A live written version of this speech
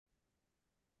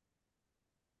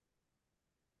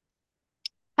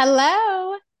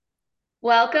Hello.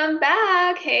 Welcome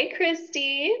back. Hey,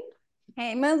 Christy.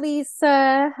 Hey,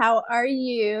 Melissa. How are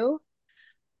you?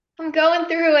 I'm going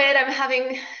through it. I'm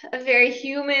having a very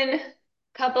human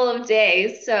couple of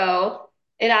days, so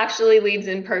it actually leads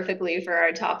in perfectly for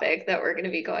our topic that we're going to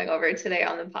be going over today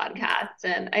on the podcast.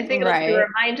 And I think it'll be a Right,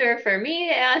 reminder for me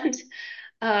and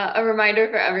a reminder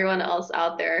for everyone else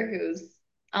out there who's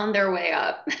on their way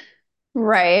up.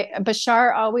 right.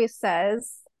 Bashar always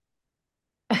says,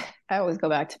 I always go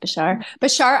back to Bashar.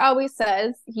 Bashar always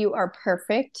says, you are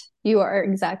perfect. You are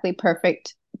exactly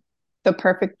perfect. The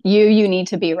perfect you need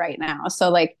to be right now. So,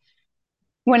 like,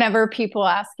 whenever people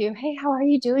ask you, hey, how are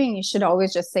you doing? You should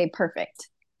always just say perfect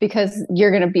because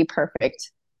you're going to be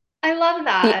perfect. I love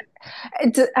that.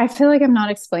 I feel like I'm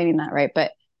not explaining that right,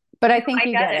 but I think I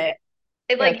you get get it.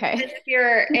 it. Like Okay. even if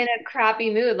you're in a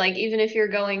crappy mood, like even if you're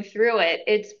going through it,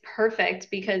 it's perfect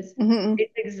because Mhm.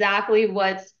 it's exactly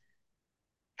what's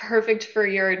perfect for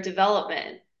your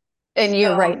development. And So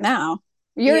you right now.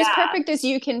 You're as yeah, perfect as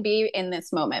you can be in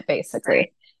this moment, right.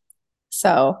 basically.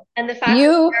 So And the fact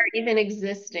that you you're even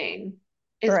existing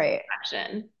is right.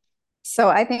 perfection. So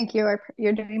I think you're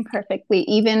doing perfectly.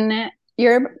 Even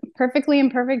you're perfectly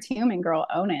imperfect human, girl.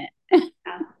 Own it.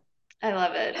 Yeah, I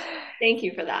love it. Thank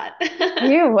you for that.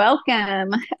 You're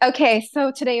welcome. Okay,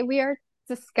 so today we are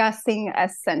discussing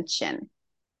ascension.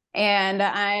 And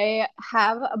I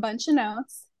have a bunch of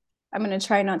notes. I'm going to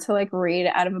try not to like read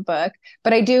out of a book,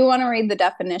 but I do want to read the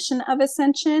definition of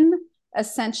ascension.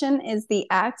 Ascension is the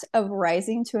act of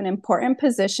rising to an important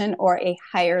position or a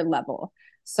higher level.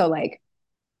 So, like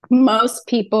most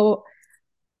people,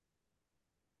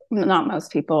 not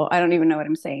most people, I don't even know what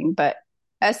I'm saying, but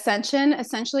ascension,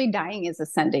 essentially dying is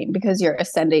ascending because you're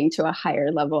ascending to a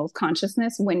higher level of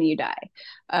consciousness when you die.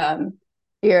 Um,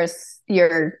 you're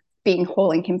you're being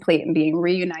whole and complete and being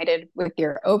reunited with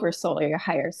your oversoul or your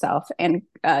higher self and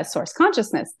source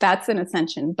consciousness. That's an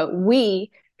ascension. But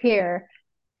we here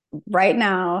right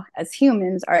now as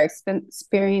humans are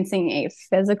experiencing a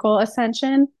physical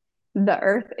ascension. The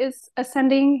earth is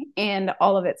ascending and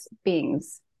all of its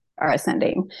beings are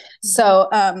ascending. Mhm. So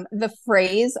the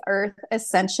phrase earth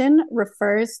ascension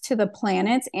refers to the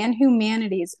planet's and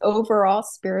humanity's overall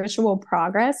spiritual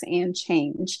progress and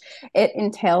change. It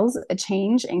entails a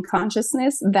change in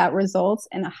consciousness that results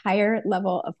in a higher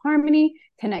level of harmony,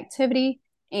 connectivity,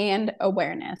 and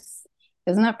awareness.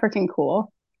 Isn't that freaking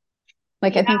cool?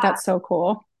 Like, I think Yeah, that's so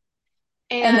cool.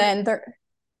 And and then there,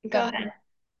 go go ahead. ahead.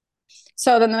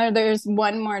 So then there's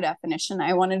one more definition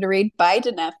I wanted to read by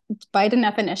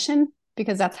definition,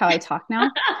 because that's how I talk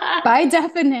now. By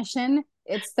definition,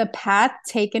 it's the path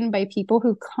taken by people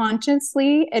who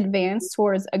consciously advance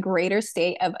towards a greater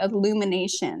state of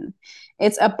illumination.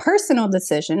 It's a personal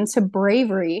decision to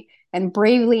bravery and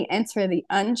bravely enter the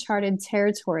uncharted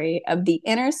territory of the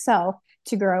inner self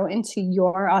to grow into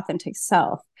your authentic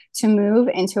self. To move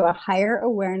into a higher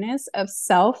awareness of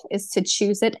self is to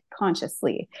choose it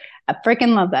consciously. I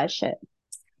freaking love that shit.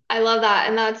 I love that.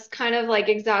 And that's kind of like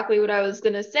exactly what I was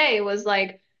gonna say was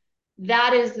like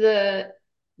that is the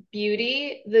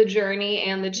beauty, the journey,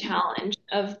 and the challenge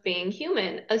of being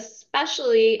human,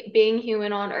 especially being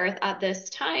human on Earth at this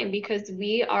time, because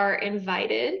we are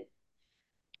invited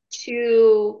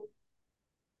to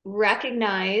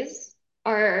recognize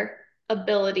our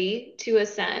ability to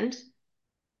ascend,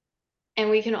 and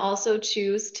we can also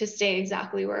choose to stay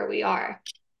exactly where we are.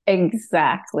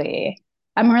 Exactly.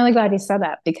 I'm really glad you said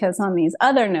that because on these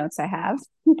other notes I have,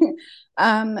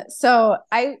 so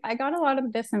I got a lot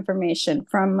of this information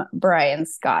from Brian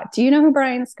Scott. Do you know who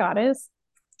Brian Scott is?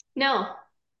 No.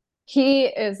 He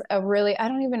is a really, I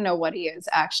don't even know what he is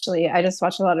actually. I just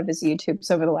watched a lot of his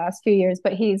YouTubes over the last few years,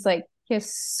 but he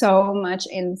has so much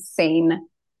insane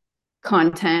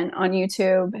content on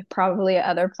YouTube, probably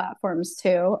other platforms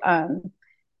too.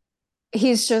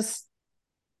 He's just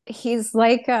he's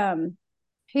like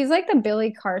he's like the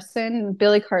Billy Carson.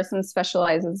 Billy Carson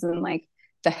specializes in like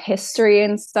the history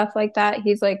and stuff like that.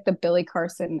 He's like the Billy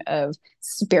Carson of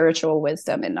spiritual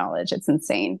wisdom and knowledge. It's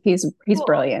insane. He's Cool.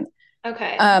 brilliant.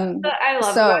 Okay. Um But I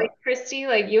love so like Christy,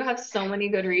 like you have so many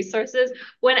good resources.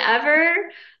 Whenever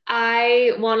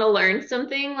I want to learn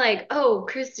something, like, oh,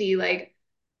 Christy, like,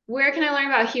 where can I learn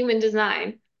about human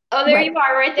design? Oh, there you right.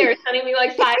 are right there, sending me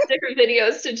like five different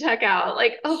videos to check out.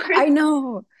 Like, oh, Chris, I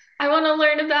know. I want to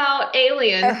learn about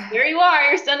aliens. There you are.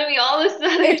 You're sending me all this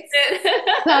other It's shit.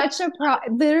 such a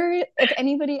literally, if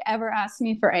anybody ever asks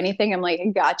me for anything, I'm like, I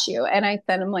got you. And I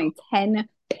send them like 10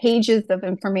 pages of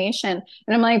information.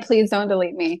 And I'm like, please don't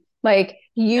delete me. Like,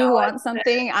 No, you want it's there.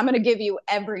 something, I'm going to give you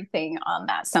everything on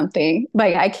that something.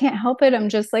 Like, I can't help it. I'm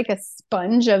just like a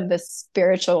sponge of the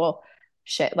spiritual.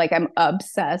 shit. Like I'm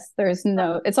obsessed. There's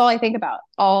no, it's all I think about.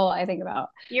 All I think about.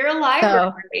 You're a So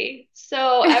library.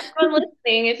 So everyone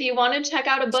listening, if you want to check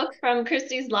out a book from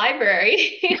Christy's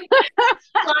library,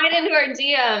 slide into our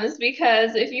DMs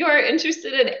because if you are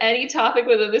interested in any topic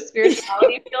within the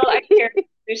spirituality field, I guarantee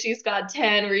you she's got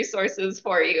 10 resources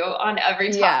for you on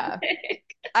every yeah, topic.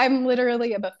 I'm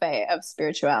literally a buffet of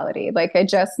spirituality. Like I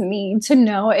just need to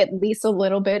know at least a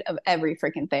little bit of every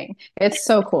freaking thing. It's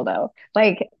so cool though.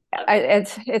 Like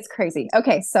it's crazy.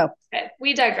 Okay, so Okay,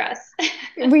 we digress.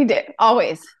 we did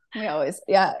always. We always,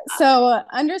 yeah. So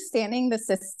understanding the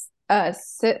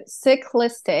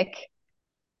cyclistic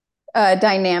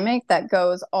dynamic that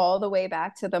goes all the way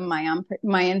back to the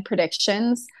Mayan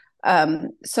predictions.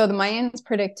 So the Mayans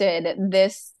predicted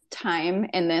this time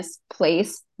and this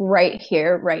place right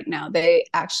here, right now. They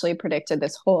actually predicted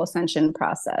this whole ascension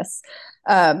process.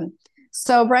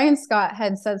 So Brian Scott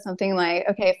had said something like,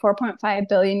 okay, 4.5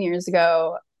 billion years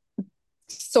ago,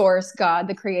 source, God,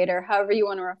 the creator, however you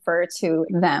want to refer to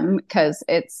them, because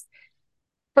it's,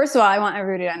 first of all, I want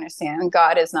everybody to understand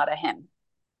God is not a him.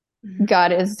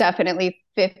 God is definitely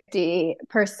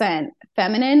 50%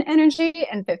 feminine energy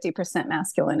and 50%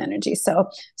 masculine energy. So,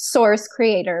 source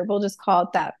creator, we'll just call it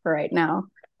that for right now,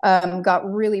 got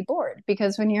really bored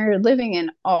because when you're living in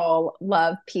all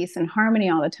love, peace, and harmony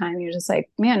all the time, you're just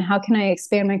like, man, how can I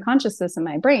expand my consciousness in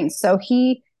my brain? So,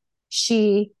 he,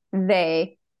 she,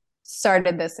 they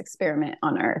started this experiment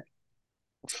on Earth.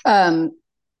 Um,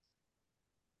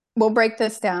 we'll break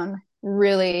this down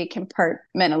really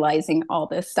compartmentalizing all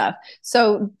this stuff.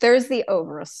 So there's the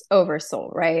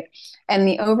oversoul, right? And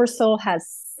the oversoul has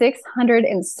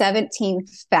 617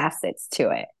 facets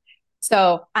to it.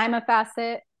 So I'm a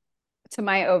facet to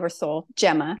my oversoul,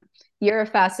 Gemma. You're a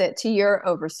facet to your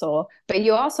oversoul, but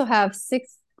you also have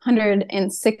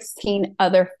 616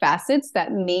 other facets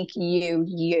that make you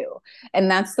you. And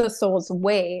that's the soul's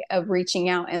way of reaching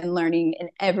out and learning in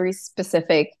every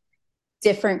specific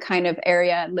different kind of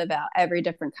area, live out every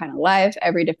different kind of life,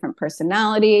 every different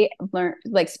personality, learn,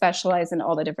 like specialize in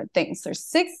all the different things. There's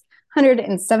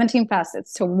 617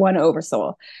 facets to one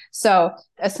oversoul. So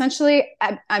essentially,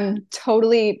 I'm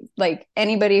totally like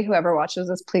anybody who ever watches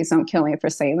this, please don't kill me for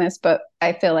saying this, but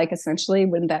I feel like essentially,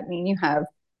 wouldn't that mean you have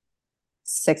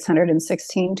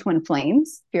 616 twin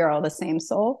flames if you're all the same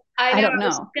soul? I I know. don't I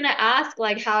was know. gonna ask,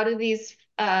 like, how do these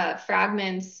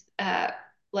fragments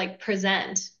like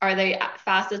present? Are they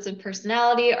facets of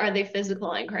personality? Are they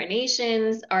physical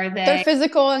incarnations? Are They're they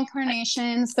physical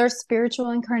incarnations, they're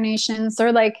spiritual incarnations,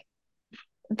 they're like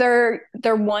they're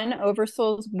one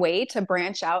oversoul's way to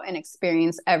branch out and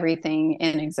experience everything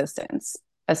in existence,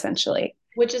 essentially.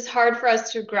 which is hard for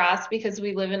us to grasp because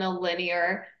we live in a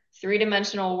linear,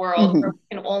 three-dimensional world where Mm-hmm.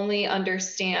 we can only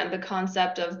understand the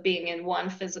concept of being in one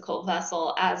physical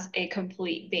vessel as a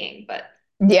complete being, but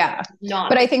Yeah. not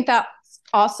But the I think that's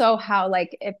also how,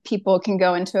 like, if people can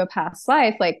go into a past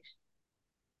life, like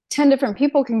 10 different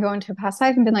people can go into a past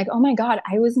life and be like, oh my God,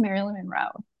 I was Marilyn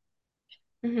Monroe.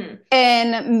 Mhm.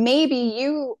 And maybe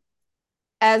you,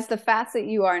 as the facet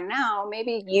you are now,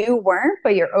 maybe you weren't,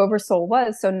 but your oversoul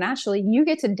was. So naturally, you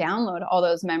get to download all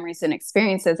those memories and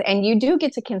experiences, and you do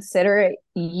get to consider it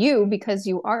you because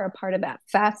you are a part of that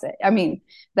facet. I mean,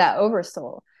 that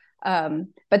oversoul.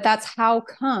 But that's how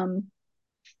come,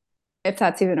 if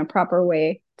that's even a proper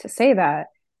way to say that,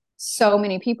 so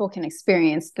many people can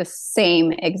experience the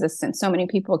same existence. So many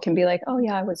people can be like, oh,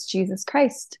 yeah, I was Jesus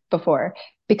Christ before,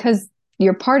 because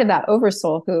you're part of that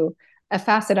oversoul who a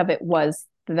facet of it was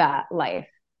that life.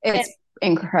 And It's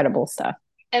incredible stuff.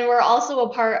 And we're also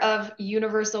a part of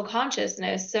universal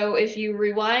consciousness. So if you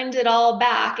rewind it all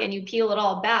back and you peel it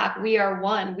all back, we are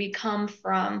one. We come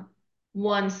from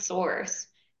one source.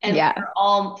 And we Yeah. are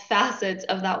all facets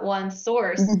of that one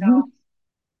source. So Mm-hmm.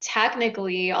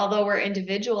 technically, although we're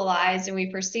individualized and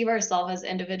we perceive ourselves as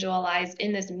individualized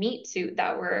in this meat suit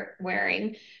that we're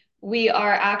wearing, we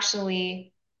are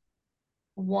actually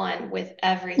one with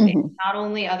everything, Mm-hmm. not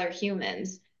only other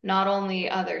humans, not only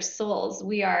other souls.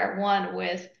 We are one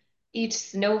with each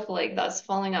snowflake that's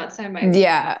falling outside my window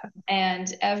Yeah.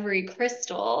 and every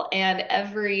crystal and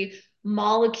every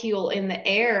molecule in the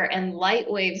air and light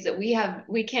waves that we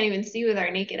can't even see with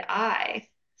our naked eye.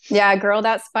 Yeah, girl,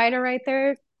 that spider right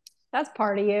there, that's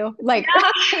part of you. Like,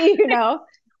 Yeah.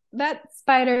 that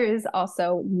spider is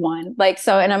also one. Like,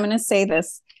 so, and I'm going to say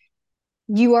this,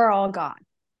 you are all God,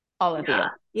 all of Yeah.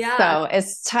 you. Yeah. So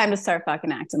it's time to start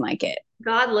fucking acting like it.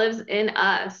 God lives in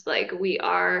us. Like we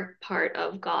are part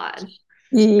of God.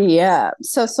 Yeah.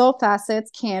 So soul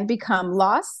facets can become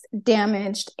lost,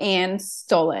 damaged, and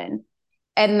stolen.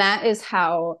 And that is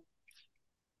how,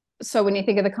 so when you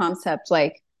think of the concept,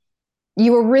 like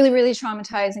you were really, really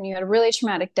traumatized and you had a really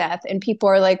traumatic death, and people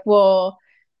are like, well,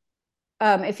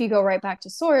 if you go right back to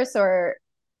source or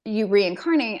you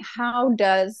reincarnate, how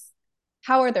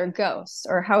are there ghosts,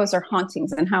 or how is there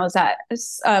hauntings, and how is that?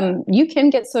 You can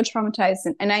get so traumatized,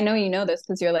 and I know you know this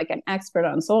because you're like an expert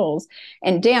on souls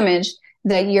and damage,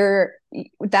 that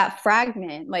that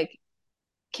fragment like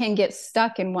can get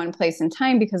stuck in one place in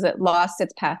time because it lost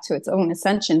its path to its own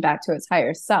ascension back to its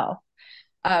higher self.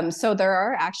 So there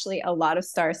are actually a lot of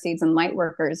star seeds and light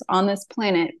workers on this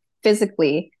planet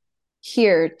physically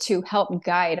here to help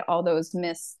guide all those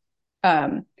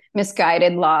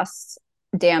misguided, lost,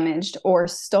 damaged, or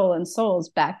stolen souls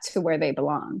back to where they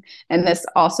belong. And this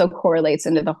also correlates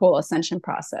into the whole ascension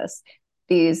process.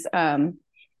 These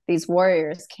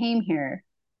warriors came here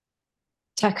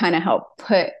to kind of help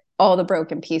put all the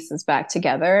broken pieces back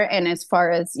together. And as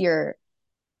far as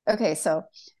so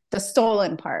the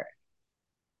stolen part.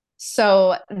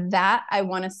 So that I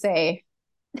want to say,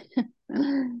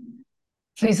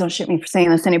 please don't shoot me for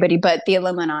saying this to anybody, but the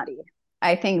Illuminati.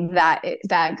 I think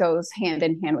that goes hand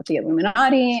in hand with the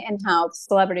Illuminati and how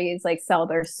celebrities like sell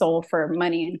their soul for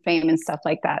money and fame and stuff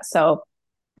like that. So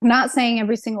I'm not saying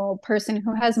every single person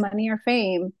who has money or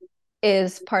fame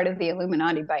is part of the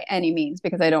Illuminati by any means,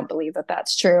 because I don't believe that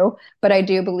that's true. But I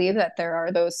do believe that there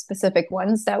are those specific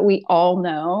ones that we all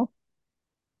know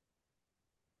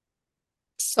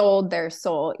sold their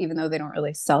soul, even though they don't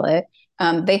really sell it.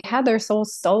 They had their soul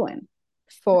stolen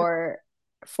for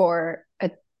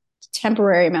a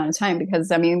temporary amount of time,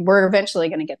 because I mean, we're eventually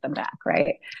going to get them back,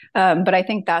 right? But I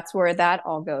think that's where that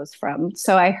all goes from.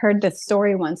 So I heard this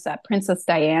story once that Princess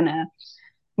Diana,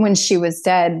 when she was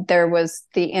dead, there was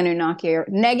the Anunnaki, or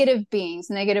negative beings,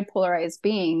 negative polarized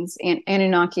beings, and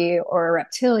Anunnaki or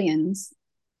reptilians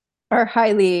are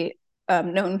highly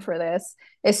known for this.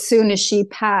 As soon as she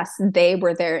passed, they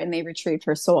were there and they retrieved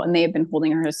her soul, and they have been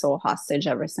holding her soul hostage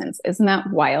ever since. Isn't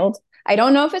that wild? I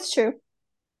don't know if it's true,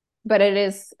 but it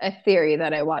is a theory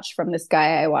that I watched from this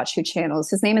guy I watch who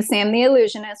channels. His name is Sam the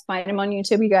Illusionist. Find him on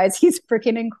YouTube, you guys. He's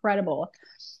freaking incredible.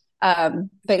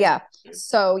 But yeah,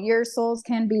 so your souls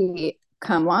can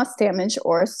become lost, damaged,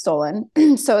 or stolen.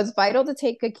 So it's vital to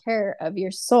take good care of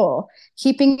your soul,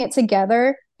 keeping it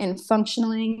together and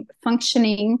functioning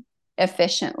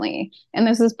efficiently. And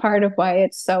this is part of why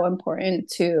it's so important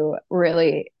to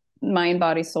really mind,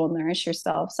 body, soul, nourish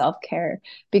yourself, self-care,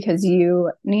 because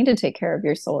you need to take care of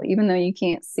your soul. Even though you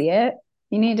can't see it,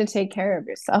 you need to take care of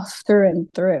yourself through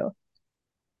and through.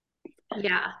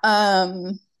 Yeah.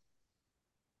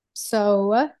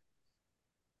 So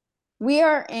we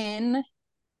are in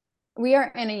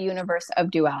a universe of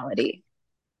duality.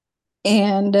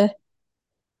 And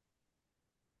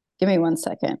give me one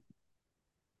second.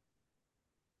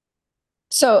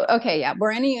 So, okay, yeah,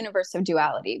 we're in a universe of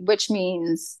duality, which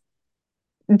means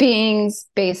beings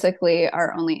basically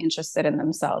are only interested in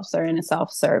themselves. They're in a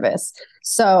self-service.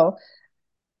 So,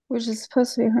 which is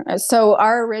supposed to be, so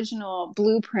our original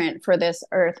blueprint for this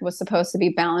earth was supposed to be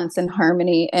balance and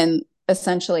harmony and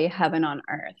essentially heaven on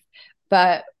earth.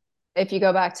 But if you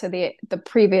go back to the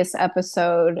previous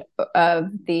episode of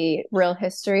the real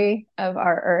history of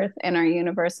our earth and our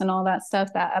universe and all that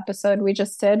stuff, that episode we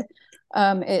just did,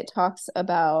 it talks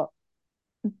about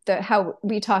how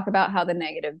we talk about how the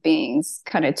negative beings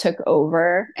kind of took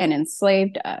over and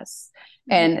enslaved us,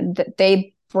 and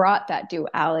they brought that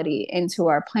duality into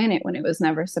our planet when it was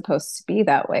never supposed to be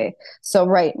that way. So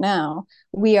right now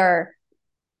we are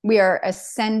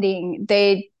ascending.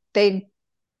 They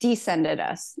descended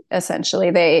us,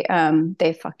 essentially. They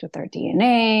fucked with our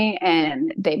DNA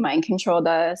and they mind controlled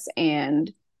us,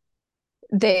 and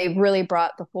they really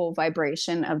brought the whole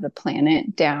vibration of the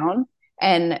planet down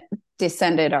and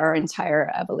descended our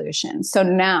entire evolution. So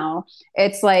now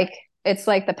it's like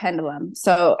the pendulum.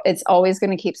 So it's always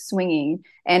going to keep swinging.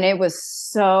 And it was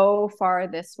so far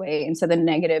this way into the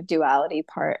negative duality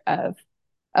part of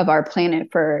our planet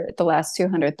for the last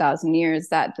 200,000 years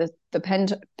that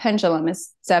the pendulum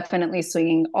is definitely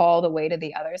swinging all the way to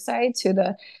the other side, to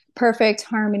the perfect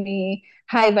harmony,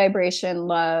 high vibration,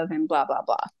 love, and blah, blah,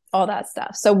 blah, all that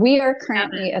stuff. So we are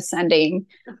currently ascending.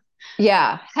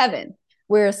 Yeah, heaven.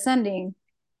 We're ascending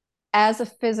as a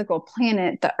physical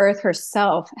planet. The earth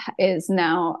herself is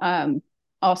now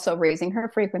also raising her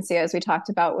frequency, as we talked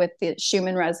about with the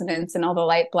Schumann resonance and all the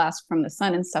light blasts from the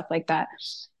sun and stuff like that.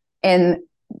 And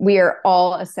we are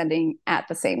all ascending at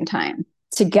the same time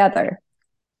together.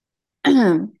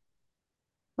 Let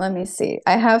me see.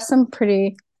 I have some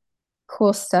pretty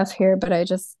cool stuff here, but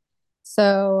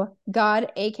so God,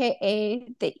 aka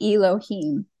the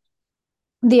Elohim,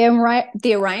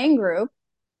 the Orion group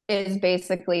is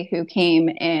basically who came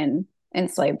in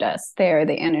enslaved us. They're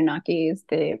the Anunnakis,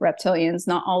 the reptilians.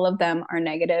 Not all of them are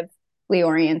negatively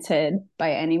oriented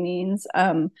by any means.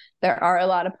 There are a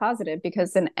lot of positive,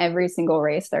 because in every single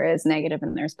race there is negative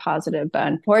and there's positive. But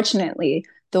unfortunately,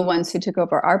 the ones who took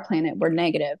over our planet were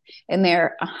negative, and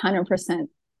they're 100%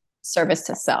 service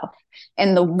to self.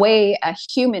 And the way a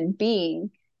human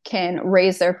being can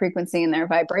raise their frequency and their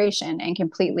vibration and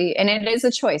completely, and it is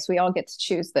a choice. We all get to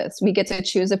choose this. We get to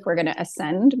choose if we're going to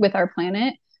ascend with our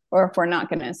planet or if we're not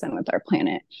going to ascend with our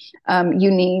planet.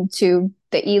 You need to,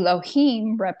 the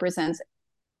Elohim represents,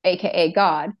 AKA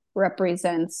God,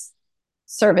 represents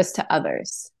service to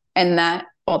others. And that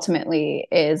ultimately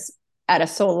is at a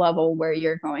soul level where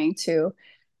you're going to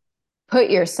put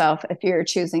yourself, if you're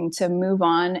choosing to move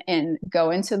on and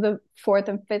go into the fourth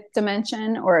and fifth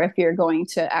dimension, or if you're going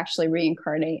to actually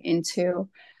reincarnate into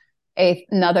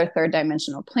another third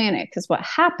dimensional planet. Because what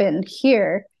happened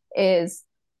here is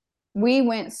we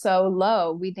went so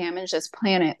low, we damaged this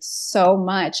planet so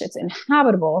much. It's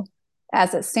inhabitable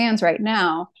as it stands right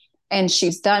now. And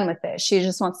she's done with it. She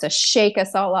just wants to shake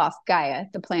us all off. Gaia,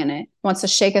 the planet, wants to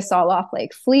shake us all off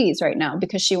like fleas right now,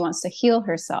 because she wants to heal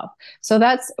herself. So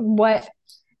that's what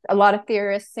a lot of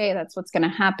theorists say, that's what's going to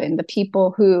happen. The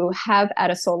people who have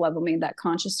at a soul level made that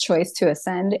conscious choice to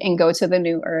ascend and go to the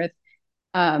new earth,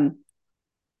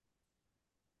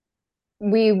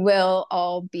 we will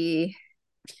all be,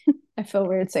 I feel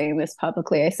weird saying this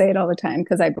publicly. I say it all the time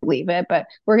because I believe it, but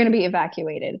we're going to be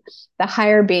evacuated. The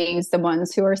higher beings, the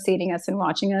ones who are seeing us and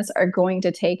watching us, are going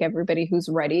to take everybody who's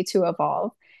ready to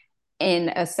evolve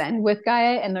and ascend with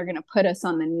Gaia, and they're going to put us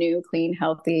on the new, clean,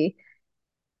 healthy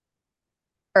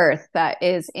earth that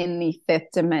is in the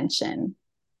fifth dimension.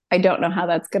 I don't know how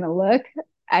that's going to look.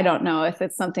 I don't know if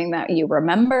it's something that you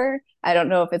remember. I don't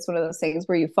know if it's one of those things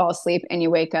where you fall asleep and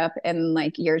you wake up and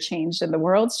like you're changed and the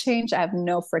world's changed. I have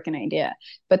no freaking idea.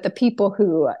 But the people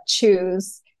who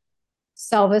choose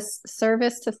service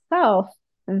to self,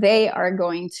 they are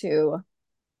going to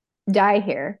die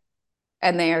here,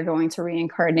 and they are going to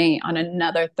reincarnate on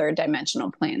another third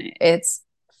dimensional planet. It's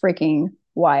freaking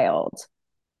wild.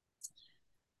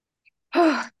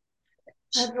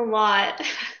 That's a lot.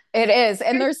 It is.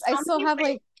 And There's there's, I so still many have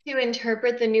ways like, to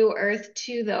interpret the new earth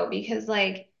too, though, because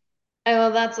like, oh,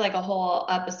 well, that's like a whole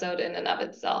episode in and of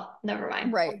itself. Never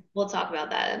mind. right. We'll talk about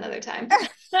that another time.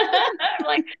 I'm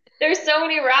like, there's so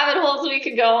many rabbit holes we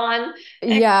could go on,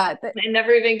 and Yeah. I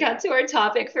never even got to our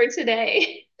topic for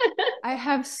today. I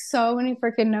have so many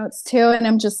freaking notes too. And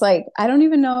I'm just like, I don't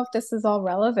even know if this is all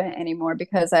relevant anymore,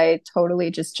 because I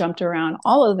totally just jumped around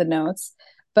all of the notes.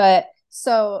 But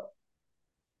so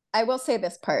I will say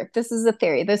this part. This is a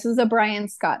theory. This is a Brian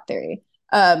Scott theory.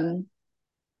 Um,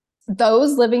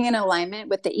 those living in alignment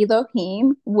with the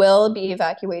Elohim will be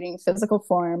evacuating physical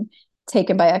form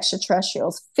taken by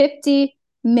extraterrestrials. 50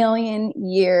 million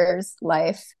years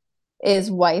life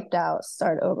is wiped out,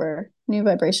 start over, new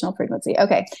vibrational frequency.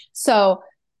 Okay, so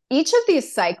each of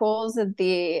these cycles of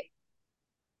the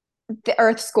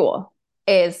Earth school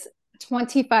is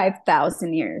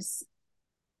 25,000 years.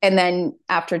 And then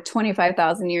after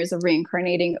 25,000 years of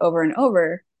reincarnating over and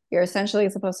over, you're essentially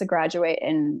supposed to graduate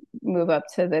and move up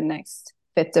to the next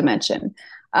fifth dimension.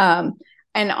 Um,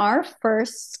 and our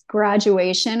first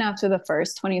graduation after the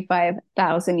first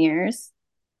 25,000 years,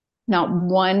 not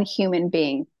one human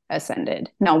being ascended,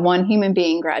 not one human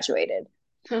being graduated.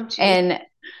 Oh, geez. And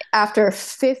after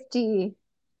 50,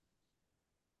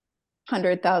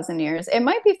 100,000 years, it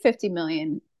might be 50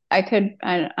 million. I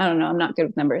don't know, I'm not good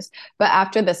with numbers. But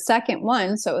after the second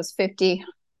one, so it was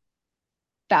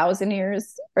 50,000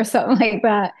 years or something like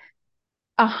that,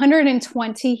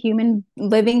 120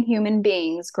 living human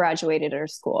beings graduated our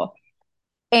school.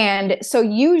 And so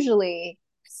usually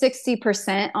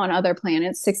 60% on other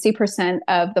planets, 60%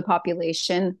 of the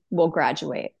population will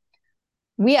graduate.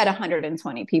 We had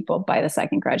 120 people by the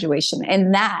second graduation.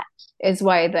 And that is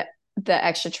why the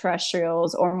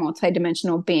extraterrestrials or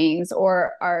multidimensional beings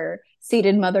or our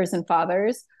seated mothers and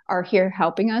fathers are here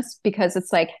helping us, because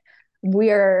it's like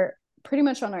we're pretty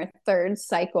much on our third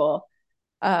cycle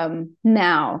right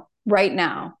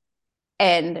now.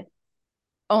 And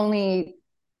only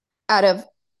out of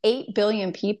 8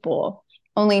 billion people,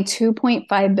 only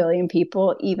 2.5 billion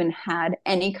people even had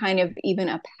any kind of even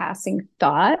a passing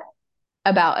thought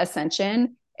about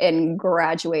ascension and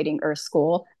graduating Earth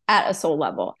school at a soul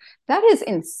level. That is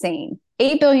insane.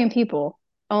 8 billion people,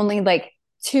 only like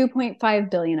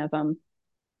 2.5 billion of them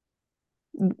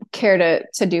care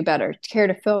to do better, care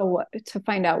to to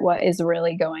find out what is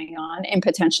really going on and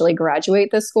potentially graduate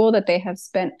the school that they have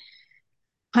spent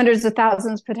hundreds of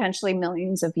thousands, potentially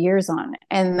millions of years on.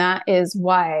 And that is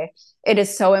why it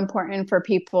is so important for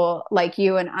people like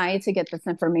you and I to get this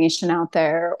information out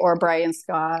there, or Brian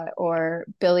Scott, or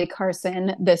Billy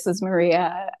Carson. This is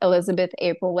Maria, Elizabeth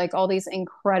April, like all these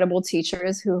incredible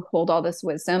teachers who hold all this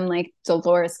wisdom, like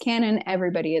Dolores Cannon,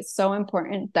 everybody. It's so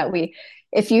important that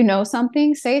if you know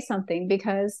something, say something,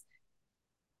 because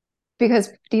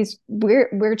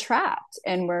we're trapped,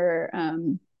 and we're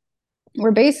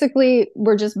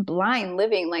just blind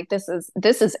living like this is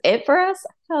it for us.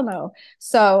 Hell no.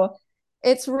 So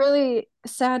it's really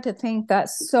sad to think that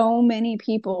so many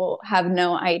people have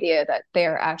no idea that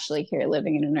they're actually here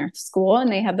living in an earth school,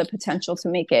 and they have the potential to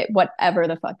make it whatever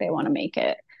the fuck they want to make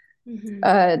it. Mm-hmm.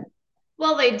 uh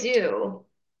Well, they do.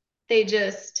 They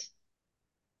just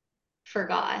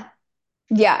forgot.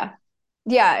 yeah,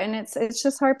 yeah, and it's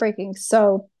just heartbreaking.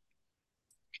 So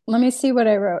let me see what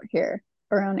I wrote here.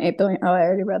 Around 8 billion. Oh, I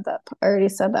already read that. I already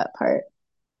said that part.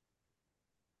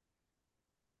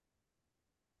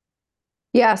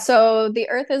 Yeah, so the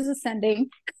earth is ascending.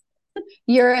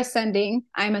 You're ascending.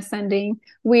 I'm ascending.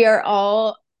 We are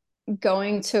all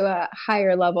going to a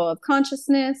higher level of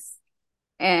consciousness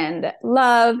and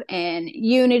love and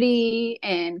unity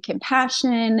and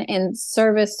compassion and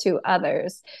service to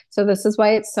others. So, this is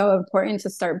why it's so important to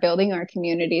start building our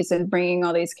communities and bringing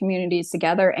all these communities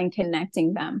together and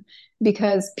connecting them,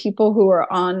 because people who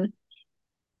are on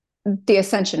the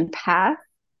ascension path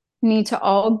need to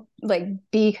all like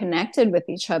be connected with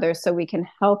each other so we can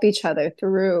help each other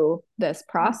through this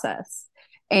process.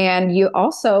 And we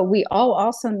all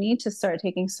also need to start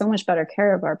taking so much better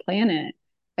care of our planet.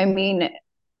 I mean,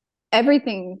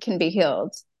 everything can be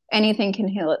healed, anything can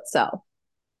heal itself,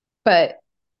 but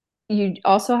you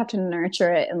also have to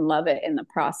nurture it and love it in the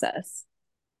process,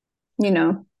 you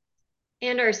know?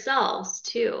 And ourselves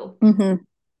too. Mm-hmm.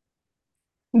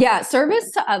 Yeah,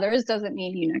 service to others doesn't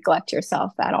mean you neglect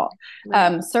yourself at all.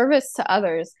 Right. Service to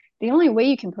others, the only way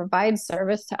you can provide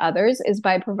service to others is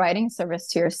by providing service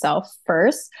to yourself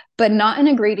first, but not in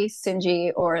a greedy,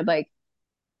 stingy, or like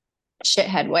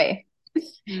shithead way.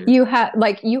 Mm. You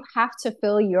have to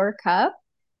fill your cup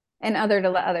in order to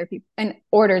let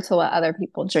other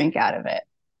people drink out of it.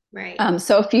 Right.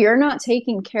 So if you're not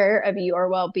taking care of your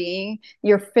well-being,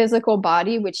 your physical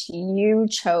body, which you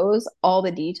chose all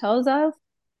the details of,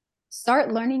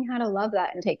 start learning how to love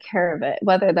that and take care of it,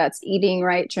 whether that's eating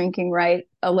right, drinking right,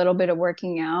 a little bit of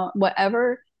working out,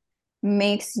 whatever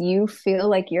makes you feel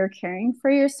like you're caring for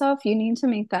yourself. You need to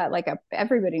make that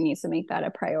everybody needs to make that a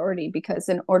priority, because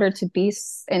in order to be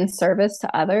in service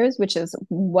to others, which is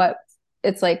what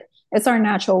it's like, it's our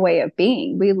natural way of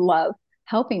being. We love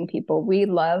helping people. We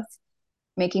love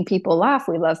making people laugh.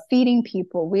 We love feeding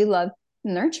people. We love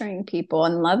nurturing people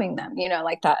and loving them,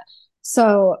 like that.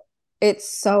 So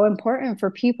it's so important for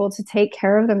people to take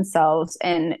care of themselves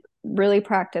and really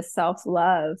practice self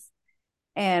love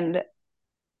and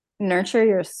nurture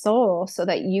your soul so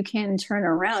that you can turn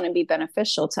around and be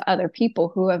beneficial to other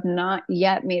people who have not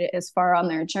yet made it as far on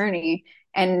their journey,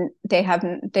 and they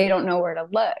don't know where to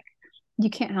look. You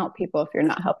can't help people if you're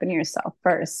not helping yourself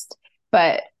first.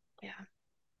 But Yeah.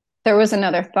 there was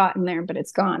another thought in there, but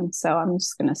it's gone. So I'm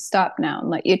just going to stop now and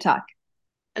let you talk.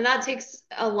 And that takes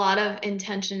a lot of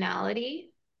intentionality,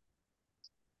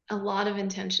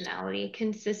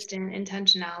 consistent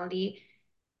intentionality,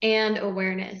 and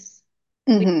awareness.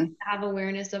 We Mm-hmm. have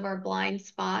awareness of our blind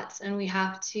spots, and we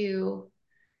have to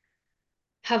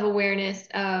have awareness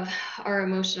of our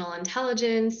emotional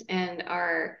intelligence and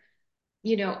our,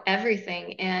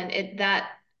 everything. And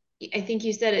I think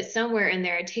you said it somewhere in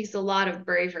there, it takes a lot of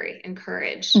bravery and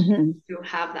courage Mm-hmm. to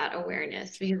have that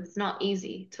awareness, because it's not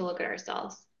easy to look at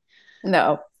ourselves.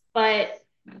 No. But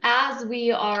as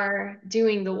we are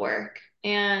doing the work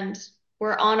and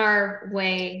we're on our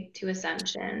way to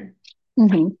ascension,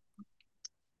 Mm-hmm.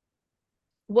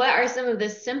 what are some of the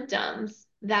symptoms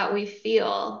that we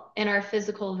feel in our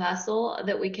physical vessel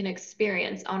that we can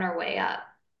experience on our way up?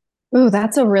 Oh,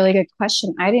 that's a really good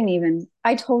question.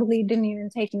 I totally didn't even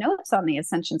take notes on the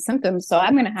Ascension Symptoms. So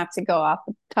I'm going to have to go off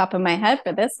the top of my head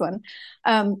for this one.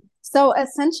 So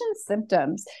Ascension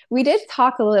Symptoms, we did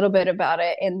talk a little bit about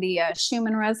it in the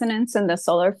Schumann resonance and the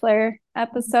solar flare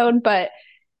episode, but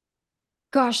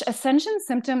gosh, Ascension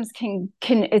Symptoms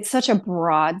it's such a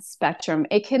broad spectrum.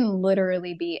 It can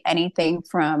literally be anything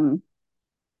from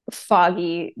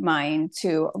foggy mind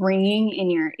to ringing in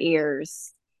your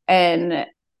ears and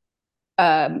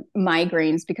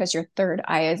migraines because your third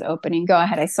eye is opening. Go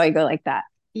ahead. I saw you go like that.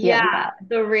 Yeah, Yeah, that.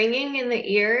 the ringing in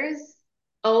the ears.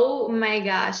 Oh my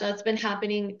gosh, that's been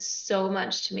happening so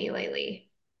much to me lately.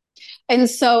 And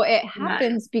so it Much.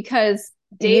 happens because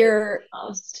daily you're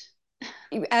almost.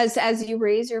 as you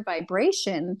raise your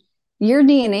vibration, your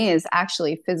DNA is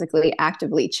actually physically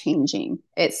actively changing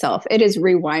itself. It is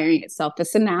rewiring itself. The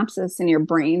synapses in your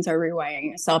brains are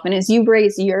rewiring itself. And as you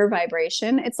raise your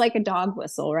vibration, it's like a dog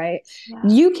whistle, right? Yeah.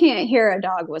 You can't hear a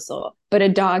dog whistle, but a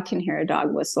dog can hear a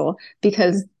dog whistle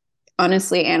because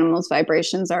honestly, animals'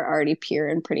 vibrations are already pure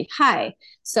and pretty high.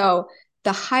 So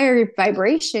the higher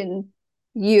vibration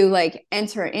you like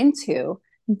enter into,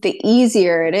 the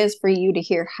easier it is for you to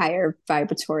hear higher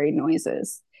vibratory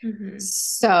noises. Hmm.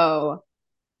 So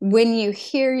when you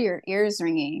hear your ears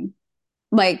ringing,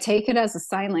 like take it as a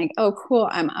sign, like, oh, cool,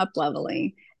 I'm up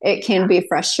leveling. It can be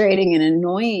frustrating and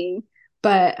annoying,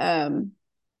 but as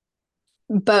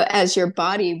your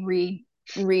body re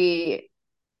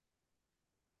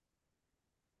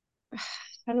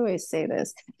how do I say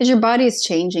this? As your body is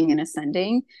changing and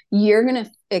ascending, you're going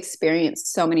to experience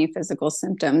so many physical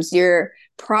symptoms. You're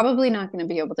probably not going to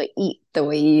be able to eat the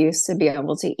way you used to be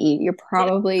able to eat. You're Yeah.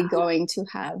 probably going to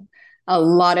have a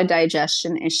lot of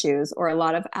digestion issues or a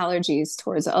lot of allergies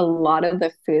towards a lot of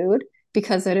the food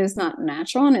because it is not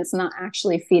natural and it's not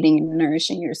actually feeding and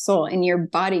nourishing your soul. And your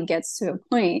body gets to a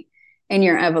point in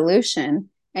your evolution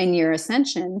and your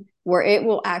ascension where it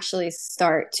will actually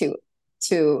start to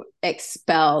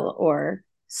expel or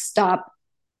stop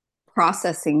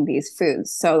processing these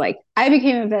foods. So like I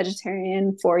became a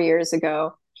vegetarian 4 years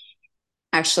ago.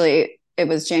 Actually, it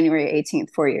was January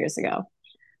 18th, 4 years ago.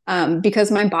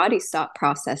 Because my body stopped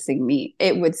processing meat.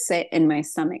 It would sit in my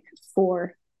stomach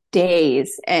for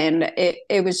days and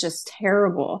it was just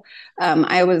terrible.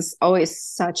 I was always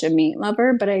such a meat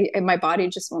lover, but my body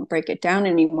just won't break it down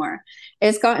anymore.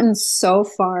 It's gotten so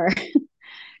far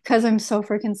because I'm so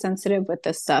freaking sensitive with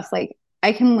this stuff. Like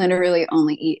I can literally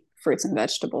only eat fruits and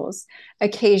vegetables.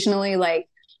 Occasionally, like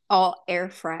I'll air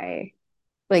fry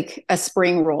like a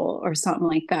spring roll or something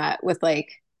like that with like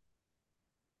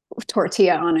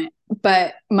tortilla on it.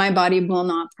 But my body will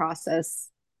not process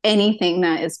anything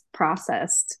that is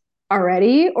processed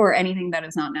already or anything that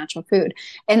is not natural food.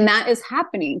 And that is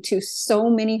happening to so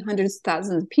many hundreds of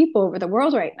thousands of people over the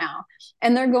world right now.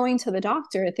 And they're going to the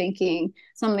doctor thinking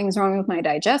something's wrong with my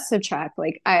digestive tract.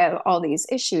 Like I have all these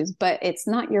issues, but it's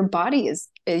not. Your body is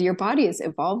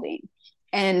evolving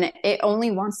and it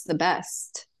only wants the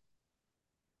best.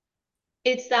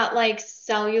 It's that like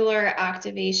cellular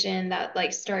activation that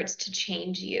like starts to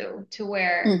change you to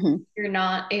where Mm-hmm. you're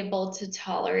not able to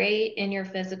tolerate in your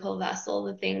physical vessel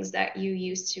the things that you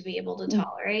used to be able to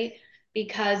tolerate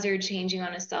because you're changing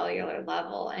on a cellular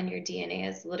level and your DNA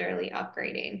is literally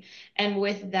upgrading. And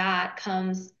with that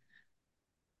comes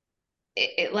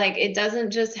like it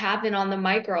doesn't just happen on the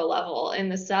micro level in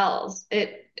the cells.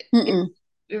 It Mm-mm.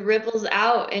 it ripples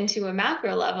out into a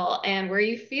macro level and where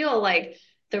you feel like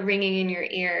the ringing in your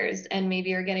ears and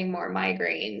maybe you're getting more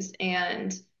migraines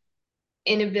and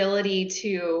inability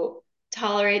to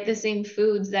tolerate the same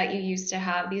foods that you used to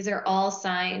have. These are all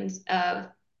signs of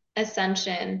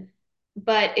ascension.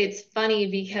 But it's funny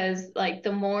because like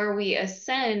the more we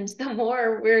ascend, the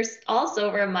more we're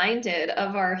also reminded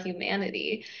of our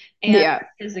humanity and Yeah.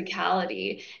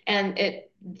 physicality. And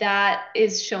it that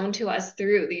is shown to us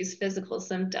through these physical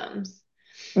symptoms.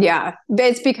 Yeah,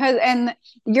 it's because, and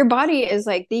your body is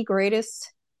like the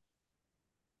greatest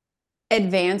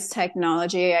advanced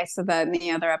technology. I said that in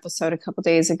the other episode a couple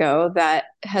days ago that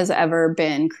has ever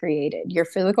been created. Your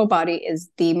physical body is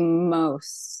the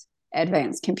most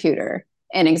advanced computer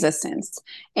in existence.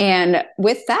 And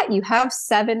with that, you have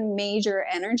seven major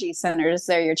energy centers.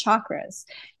 They're your chakras.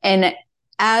 And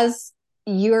as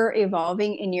you're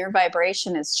evolving and your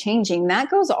vibration is changing, that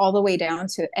goes all the way down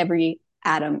to every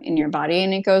atom in your body.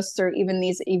 And it goes through even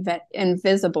these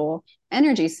invisible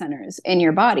energy centers in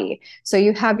your body. So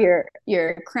you have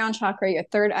your crown chakra, your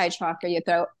third eye chakra, your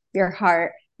throat, your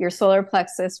heart, your solar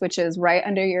plexus, which is right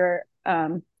under your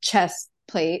chest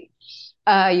plate,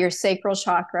 your sacral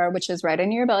chakra, which is right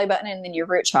in your belly button, and then your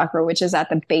root chakra, which is at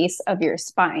the base of your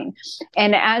spine.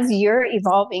 And as you're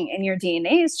evolving and your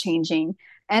DNA is changing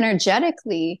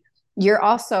energetically, you're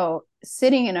also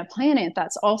sitting in a planet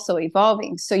that's also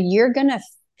evolving. So you're going to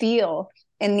feel,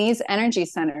 and these energy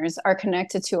centers are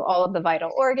connected to all of the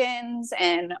vital organs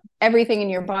and everything in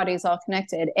your body is all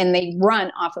connected and they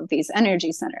run off of these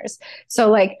energy centers. So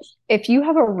like if you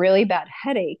have a really bad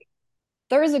headache,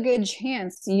 there's a good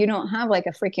chance you don't have like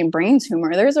a freaking brain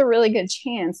tumor. There's a really good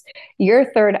chance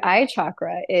your third eye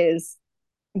chakra is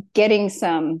getting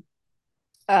some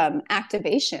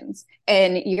activations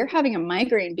and you're having a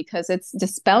migraine because it's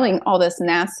dispelling all this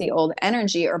nasty old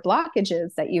energy or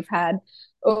blockages that you've had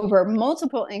over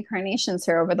multiple incarnations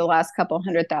here over the last couple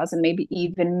 100,000, maybe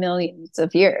even millions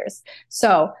of years.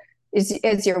 So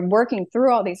as you're working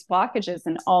through all these blockages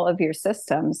in all of your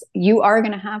systems, you are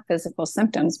going to have physical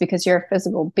symptoms because you're a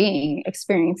physical being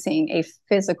experiencing a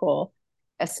physical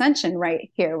ascension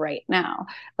right here, right now.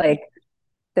 Like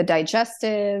the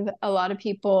digestive, a lot of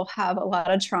people have a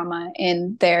lot of trauma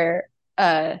in their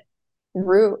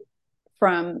root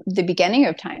from the beginning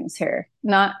of times here.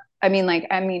 Not,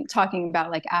 talking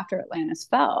about like after Atlantis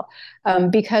fell,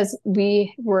 because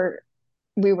we were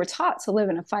taught to live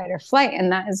in a fight or flight,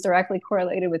 and that is directly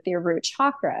correlated with your root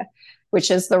chakra, which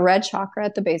is the red chakra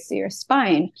at the base of your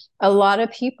spine. A lot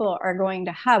of people are going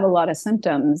to have a lot of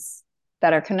symptoms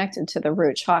that are connected to the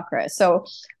root chakra. So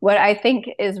what I think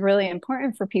is really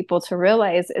important for people to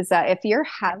realize is that if you're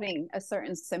having a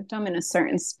certain symptom in a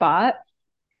certain spot,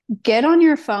 get on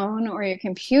your phone or your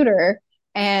computer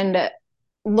and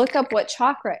look up what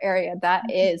chakra area that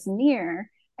is near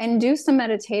and do some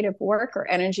meditative work or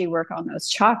energy work on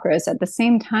those chakras at the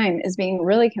same time as being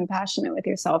really compassionate with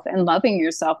yourself and loving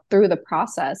yourself through the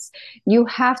process. You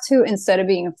have to, instead of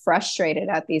being frustrated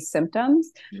at these symptoms,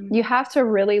 you have to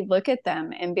really look at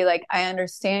them and be like, I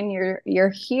understand you're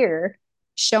here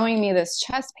showing me this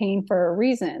chest pain for a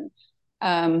reason.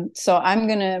 So I'm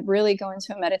going to really go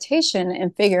into a meditation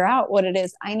and figure out what it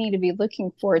is I need to be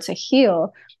looking for to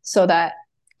heal so that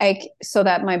so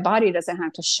that my body doesn't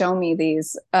have to show me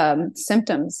these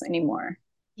symptoms anymore.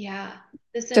 Yeah.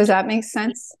 Does that make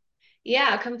sense?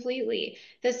 Yeah, completely.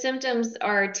 The symptoms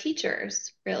are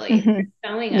teachers, really. Mm-hmm. They're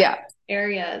showing us Yeah.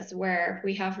 areas where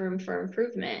we have room for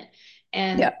improvement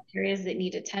and Yeah. areas that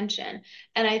need attention.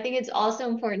 And I think it's also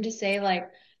important to say, like,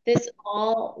 this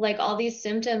all, like, all these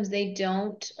symptoms, they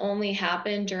don't only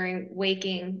happen during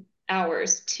waking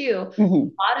hours, too. Mm-hmm.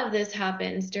 A lot of this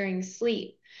happens during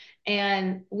sleep.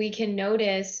 And we can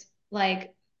notice,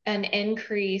 like, an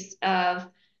increase of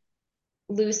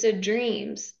lucid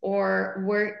dreams or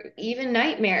work even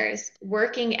nightmares,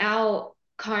 working out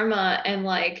karma and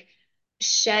like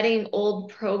shedding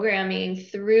old programming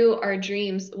through our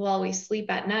dreams while we sleep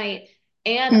at night,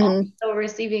 and Mm-hmm. also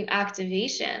receiving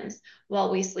activations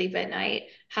while we sleep at night,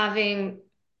 having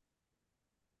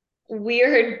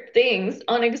weird things,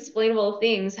 unexplainable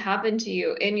things happen to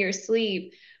you in your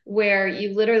sleep where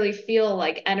you literally feel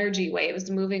like energy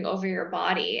waves moving over your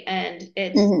body, and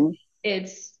Mm-hmm.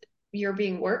 it's you're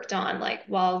being worked on like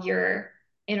while you're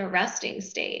in a resting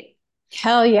state.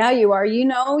 Hell yeah, you are.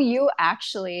 You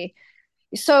actually,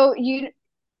 so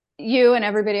you and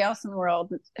everybody else in the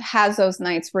world has those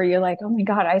nights where you're like, oh my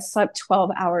God, I slept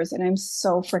 12 hours and I'm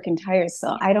so freaking tired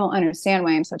still. I don't understand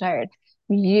why I'm so tired.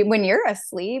 When you're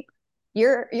asleep,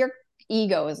 your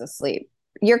ego is asleep.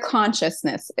 Your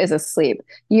consciousness is asleep.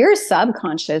 Your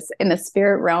subconscious in the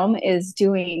spirit realm is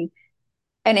doing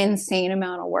an insane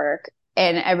amount of work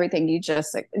and everything you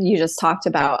just talked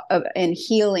about of and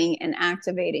healing and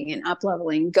activating and up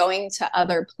leveling, going to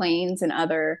other planes and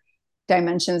other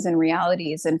dimensions and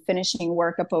realities and finishing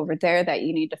work up over there that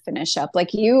you need to finish up.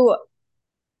 Like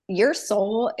your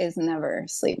soul is never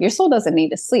asleep. Your soul doesn't need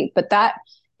to sleep, but that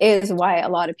is why a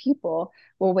lot of people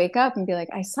will wake up and be like,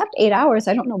 I slept 8 hours.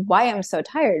 I don't know why I'm so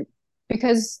tired.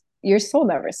 Because your soul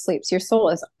never sleeps. Your soul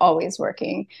is always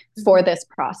working for this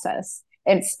process.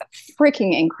 It's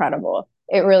freaking incredible.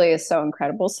 It really is so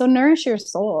incredible. So nourish your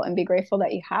soul and be grateful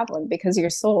that you have one because your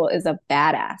soul is a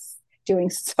badass doing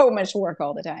so much work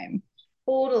all the time.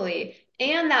 Totally.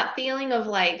 And that feeling of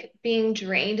like being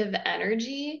drained of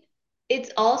energy,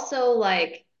 it's also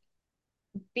like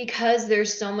because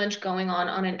there's so much going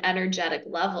on an energetic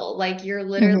level, like you're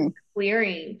literally Mm-hmm.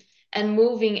 clearing and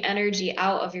moving energy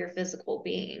out of your physical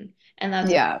being. And that's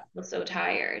why Yeah, I'm so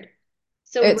tired.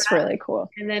 So it's really cool.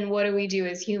 and then what do we do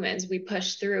as humans? We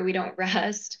push through, we don't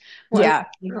rest when Yeah.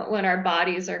 when our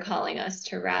bodies are calling us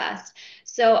to rest.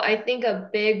 So I think a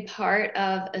big part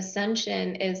of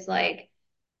ascension is like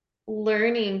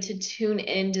learning to tune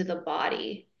into the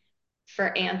body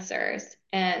for answers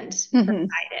and for Mm-hmm.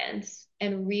 guidance,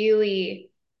 and really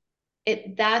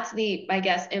that's the, I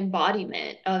guess,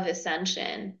 embodiment of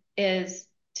ascension, is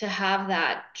to have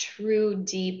that true,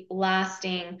 deep,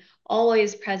 lasting,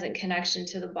 always present connection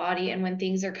to the body. And when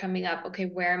things are coming up, okay,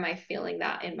 where am I feeling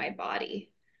that in my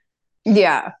body?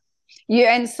 Yeah.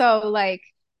 Yeah. And so like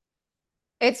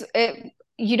it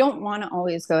you don't want to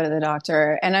always go to the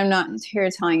doctor. And I'm not here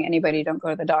telling anybody don't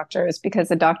go to the doctors because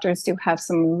the doctors do have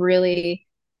some really,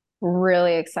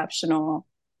 really exceptional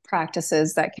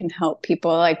practices that can help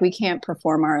people. Like we can't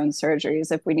perform our own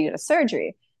surgeries if we need a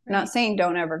surgery. I'm not Right. saying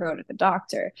don't ever go to the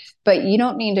doctor, but you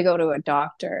don't need to go to a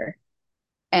doctor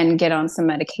and get on some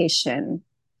medication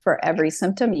for every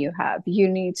symptom you have. You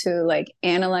need to like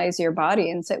analyze your body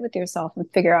and sit with yourself and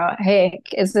figure out, hey,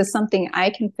 is this something I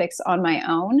can fix on my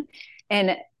own?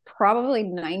 And probably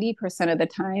 90% of the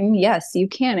time, yes, you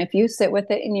can. If you sit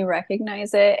with it and you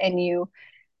recognize it and you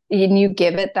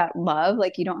give it that love,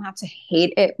 like you don't have to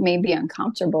hate it. It may be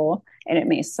uncomfortable and it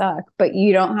may suck, but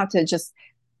you don't have to just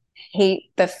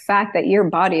hate the fact that your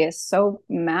body is so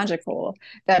magical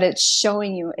that it's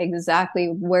showing you exactly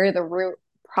where the root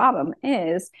problem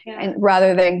is. Yeah. And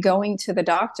rather than going to the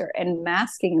doctor and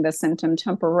masking the symptom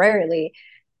temporarily,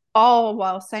 all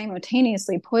while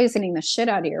simultaneously poisoning the shit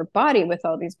out of your body with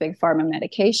all these big pharma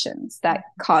medications that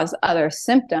cause other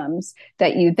symptoms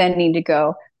that you then need to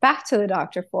go back to the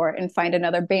doctor for and find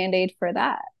another band-aid for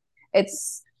that.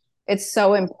 it's it's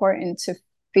so important to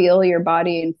feel your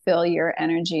body and feel your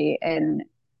energy and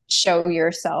show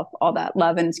yourself all that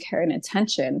love and care and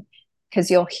attention,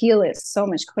 because you'll heal it so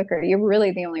much quicker. You're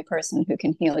really the only person who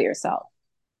can heal yourself.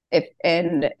 If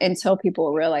and until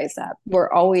people realize that, we're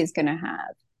always going to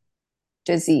have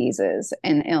diseases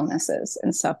and illnesses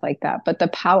and stuff like that. But the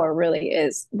power really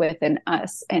is within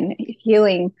us, and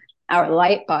healing our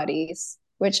light bodies,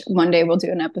 which one day we'll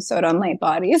do an episode on light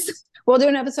bodies. We'll do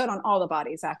an episode on all the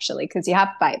bodies actually, because you have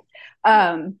five.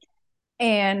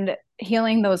 And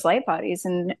healing those light bodies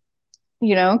and,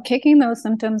 kicking those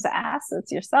symptoms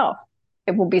asses yourself.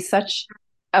 It will be such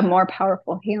a more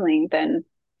powerful healing than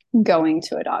going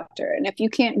to a doctor. And if you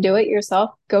can't do it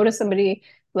yourself, go to somebody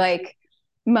like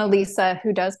Melissa,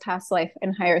 who does past life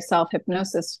and higher self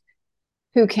hypnosis,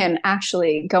 who can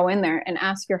actually go in there and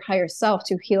ask your higher self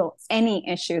to heal any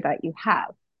issue that you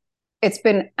have. It's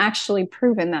been actually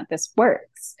proven that this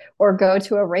works. Or go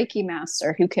to a Reiki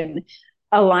master who can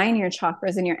align your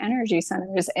chakras and your energy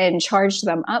centers and charge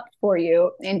them up for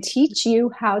you and teach you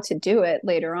how to do it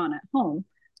later on at home.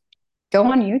 Go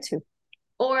on YouTube.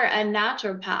 Or a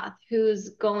naturopath who's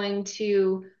going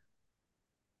to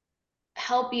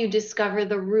help you discover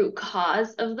the root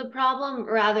cause of the problem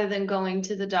rather than going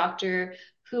to the doctor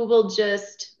who will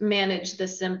just manage the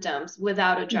symptoms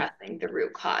without addressing the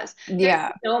root cause. There's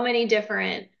Yeah. so many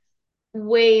different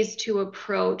ways to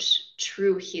approach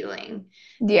true healing.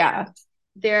 Yeah.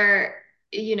 There,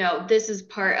 this is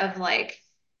part of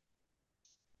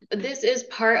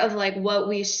what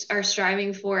we are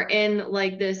striving for in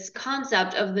like this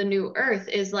concept of the new earth,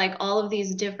 is like all of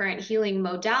these different healing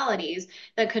modalities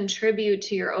that contribute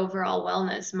to your overall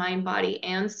wellness, mind, body,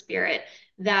 and spirit,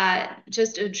 that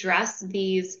just address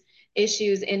these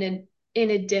issues in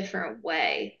a different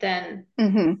way than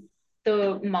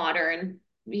the modern,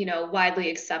 widely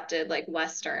accepted like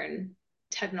Western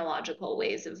technological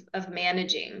ways of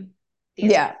managing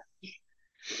these. Yeah.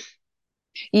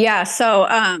 Yeah. So,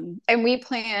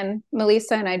 and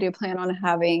Melissa and I do plan on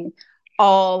having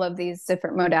all of these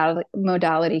different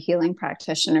modality healing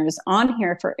practitioners on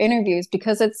here for interviews,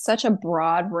 because it's such a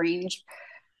broad range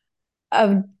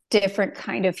of different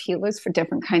kind of healers for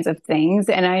different kinds of things.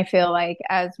 And I feel like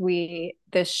as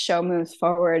this show moves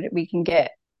forward, we can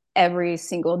get every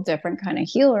single different kind of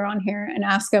healer on here and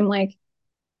ask them like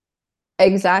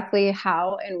exactly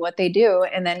how and what they do,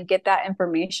 and then get that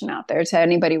information out there to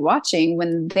anybody watching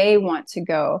when they want to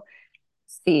go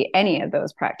see any of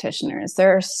those practitioners.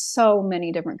 There are so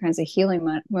many different kinds of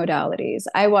healing modalities.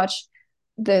 I watched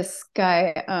this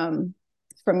guy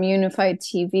from Unified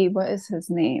TV. What is his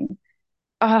name?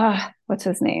 What's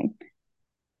his name?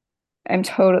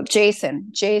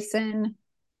 Jason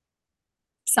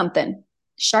something.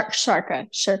 Shirka.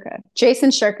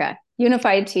 Jason Shirka,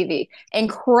 Unified TV,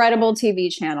 incredible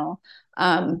TV channel.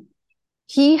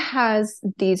 He has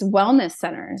these wellness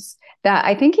centers that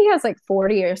I think he has like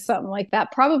 40 or something like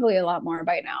that, probably a lot more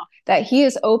by now, that he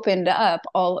has opened up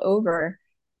all over,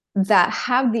 that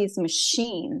have these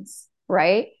machines,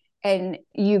 right? And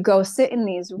you go sit in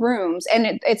these rooms,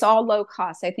 and it's all low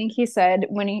cost. I think he said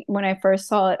when I first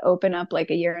saw it open up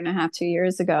like a year and a half, 2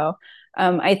 years ago,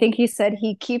 I think he said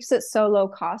he keeps it so low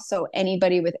cost so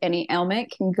anybody with any ailment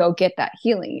can go get that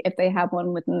healing if they have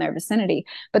one within their vicinity.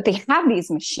 But they have these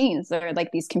machines that are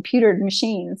like these computered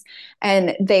machines,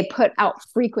 and they put out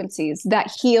frequencies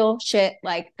that heal shit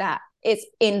like that. It's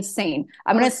insane.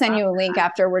 I'm going to send you a link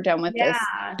after we're done with this,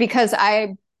 because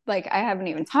I haven't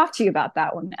even talked to you about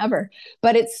that one ever,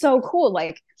 but it's so cool.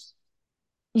 Like,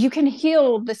 you can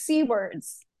heal the C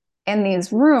words in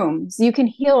these rooms. You can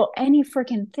heal any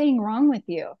freaking thing wrong with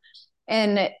you.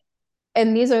 And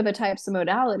these are the types of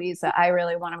modalities that I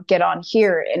really want to get on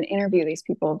here and interview these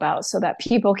people about, so that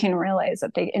people can realize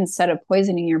that instead of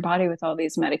poisoning your body with all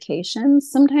these medications,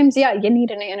 sometimes, yeah, you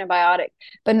need an antibiotic,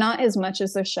 but not as much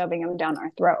as they're shoving them down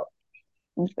our throat.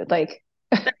 Like,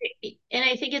 And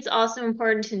I think it's also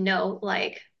important to note,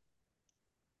 like,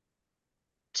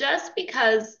 just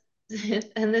because,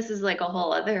 and this is like a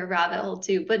whole other rabbit hole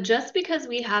too, but just because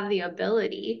we have the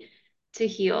ability to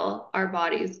heal our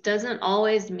bodies doesn't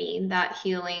always mean that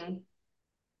healing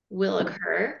will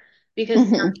occur, because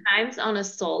Hmm. sometimes on a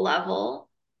soul level,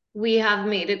 we have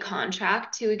made a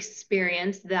contract to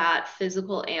experience that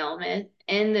physical ailment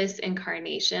in this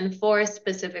incarnation for a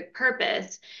specific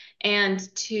purpose. And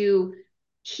to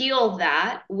heal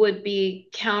that would be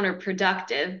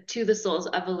counterproductive to the soul's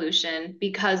evolution,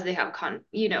 because they have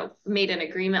made an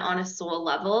agreement on a soul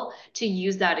level to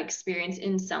use that experience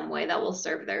in some way that will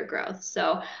serve their growth.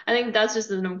 So I think that's just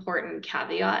an important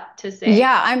caveat to say.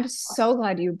 Yeah, I'm so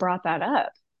glad you brought that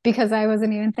up because I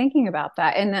wasn't even thinking about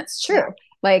that. And that's Yeah. true.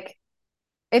 Like,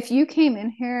 if you came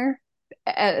in here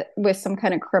with some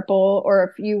kind of cripple, or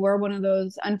if you were one of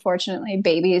those unfortunately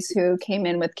babies who came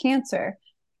in with cancer,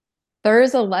 there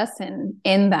is a lesson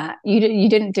in that. You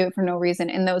didn't do it for no reason.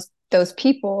 And those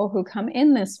people who come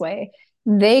in this way,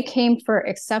 they came for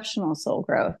exceptional soul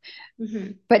growth,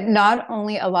 Mhm. but not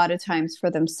only a lot of times for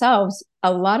themselves,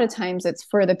 a lot of times it's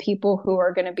for the people who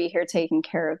are going to be here taking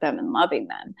care of them and loving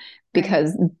them, Right.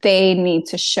 because they need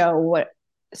to show what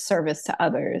service to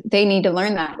others. They need to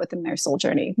learn that within their soul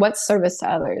journey. What service to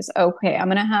others? Okay, I'm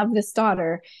going to have this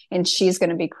daughter and she's going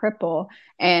to be crippled,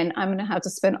 and I'm going to have to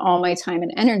spend all my time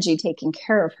and energy taking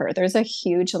care of her. There's a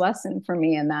huge lesson for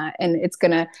me in that, and it's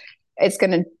going to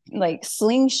like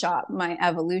slingshot my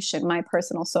evolution, my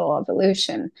personal soul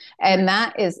evolution. Right. And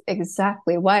that is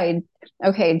exactly why,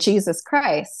 okay, Jesus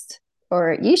Christ,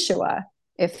 or Yeshua,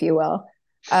 if you will,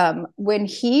 when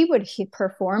he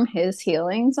perform his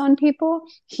healings on people,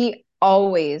 he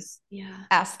always Yeah.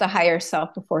 asked the higher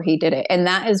self before he did it. And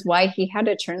that is why he had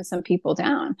to turn some people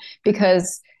down, Mhm.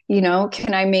 because,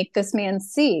 can I make this man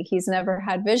see? He's never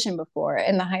had vision before.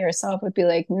 And the higher self would be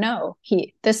like, no,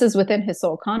 this is within his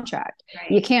soul contract.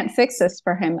 You Right. can't fix this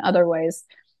for him. Otherwise,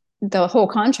 the whole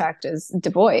contract is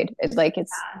devoid. It's like, Yeah.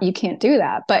 you can't do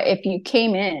that. But if you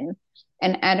came in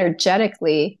and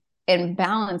energetically and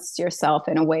balanced yourself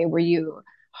in a way where you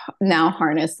now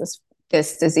harness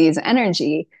this disease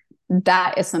energy,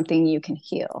 that is something you can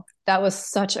heal. That was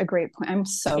such a great point. I'm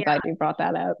so Yeah, glad you brought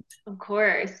that up. of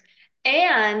course.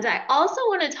 And I also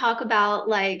want to talk about,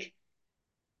 like,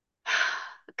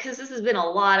 because this has been a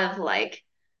lot of like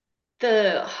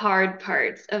the hard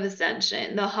parts of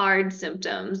Ascension, the hard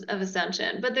symptoms of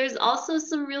Ascension, but there's also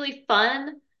some really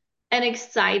fun and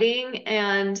exciting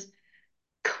and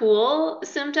cool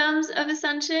symptoms of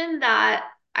Ascension that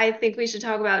I think we should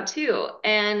talk about too.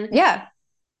 And Yeah.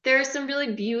 there are some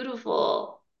really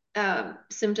beautiful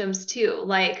symptoms too.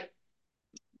 Like,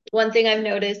 one thing I've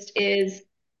noticed is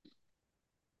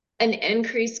an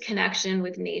increased connection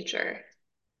with nature,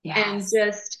 and Yes.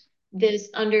 just this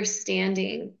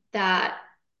understanding that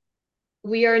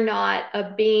we are not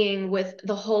a being with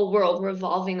the whole world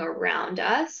revolving around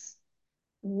us.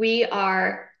 We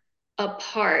are a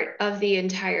part of the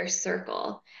entire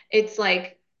circle. It's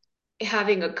like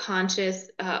having a conscious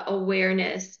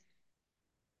awareness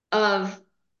of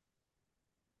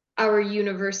our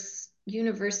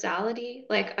universality.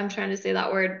 Like, I'm trying to say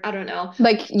that word. I don't know.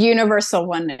 Like universal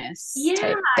oneness Yeah,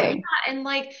 type yeah. thing. And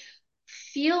like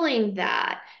feeling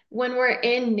that when we're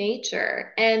in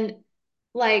nature. And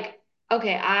like,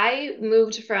 okay, I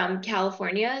moved from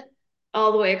California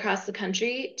all the way across the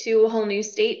country to a whole new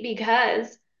state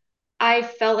because I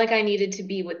felt like I needed to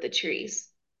be with the trees.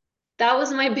 That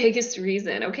was my biggest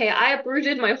reason. Okay, I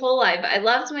uprooted my whole life. I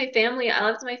left my family, I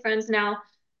left my friends now.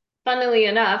 Funnily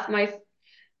enough, my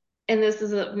and this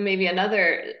is maybe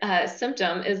another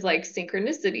symptom, is like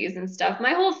synchronicities and stuff.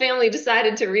 My whole family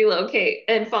decided to relocate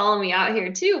and follow me out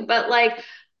here too. But like,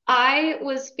 I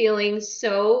was feeling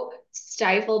so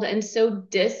stifled and so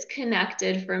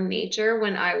disconnected from nature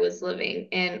when I was living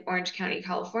in Orange County,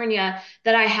 California,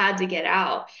 that I had to get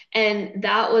out. And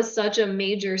that was such a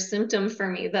major symptom for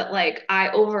me that like I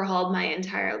overhauled my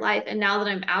entire life. And now that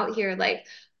I'm out here, like,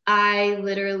 I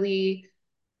literally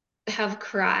have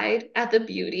cried at the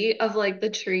beauty of like the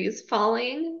trees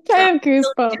falling I from have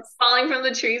goosebumps. falling from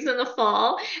the trees in the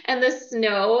fall, and the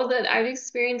snow that I've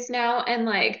experienced now. And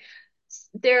like,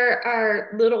 there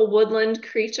are little woodland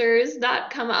creatures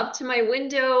that come up to my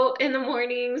window in the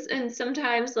mornings, and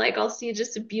sometimes like I'll see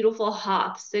just a beautiful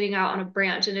hawk sitting out on a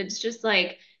branch, and it's just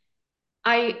like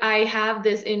I have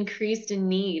this increased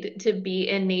need to be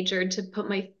in nature, to put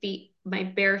my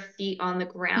bare feet on the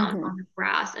ground, on Mm-hmm. the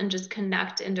grass, and just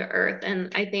connect into earth.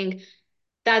 And I think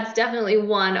that's definitely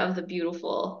one of the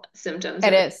beautiful symptoms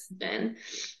It of is. addiction.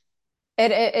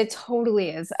 It totally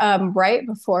is. Right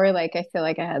before, like, I feel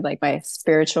like I had like my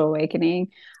spiritual awakening.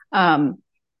 Um,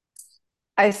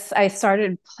 I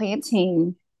started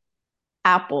planting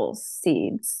apple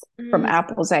seeds from Mm,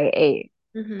 apples I ate.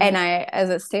 hmm. And as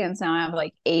it stands now, I have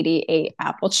like 88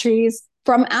 apple trees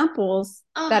from apples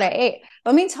that Oh, I ate.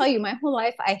 Let me tell you, my whole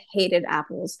life I hated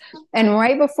apples. And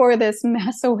right before this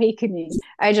mass awakening,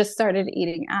 I just started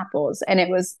eating apples. And it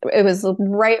was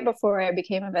right before I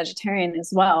became a vegetarian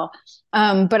as well.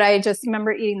 But I just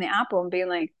remember eating the apple and being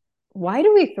like, why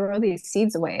do we throw these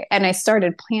seeds away? And I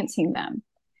started planting them.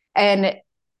 And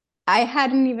I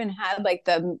hadn't even had like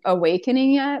the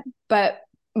awakening yet, but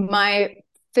my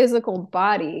physical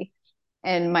body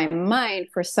and my mind,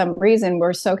 for some reason,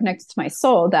 were so connected to my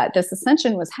soul that this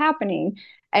ascension was happening.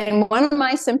 And one of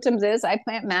my symptoms is I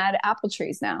plant mad apple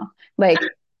trees now. Like,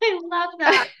 I love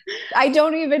that. I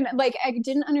don't even like, I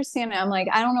didn't understand it. I'm like,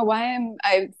 I don't know why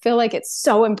I feel like it's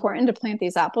so important to plant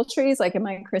these apple trees. Like, am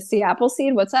I Christy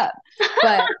Appleseed? What's up?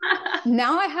 But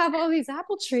now I have all these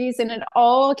apple trees and it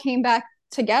all came back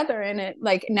together, and it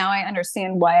like now I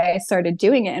understand why I started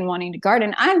doing it and wanting to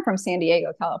garden. I'm from San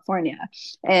Diego, California,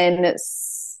 and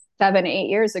 7, 8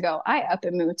 years ago I up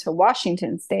and moved to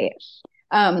Washington State.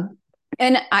 um,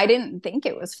 and I didn't think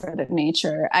it was for the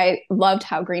nature. I loved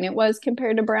how green it was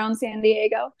compared to brown San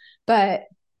Diego, but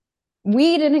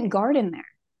we didn't garden there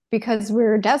because we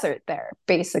were desert there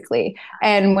basically.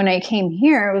 And when I came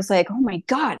here, it was like, oh my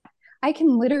God, I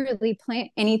can literally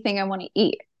plant anything I want to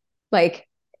eat. Like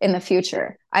in the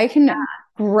future, I can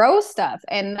grow stuff.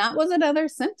 And that was another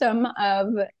symptom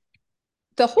of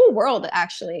the whole world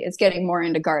actually is getting more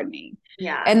into gardening.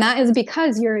 Yeah. And that is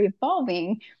because you're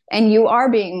evolving and you are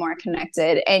being more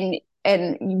connected.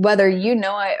 And whether you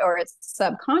know it or it's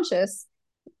subconscious,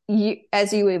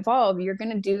 as you evolve, you're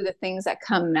going to do the things that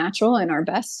come natural and are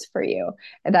best for you.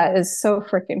 And that is so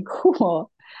freaking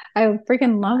cool. I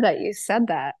freaking love that you said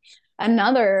that.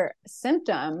 Another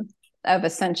symptom of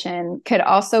ascension could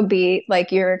also be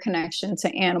like your connection to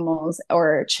animals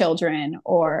or children,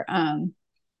 or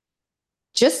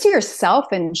just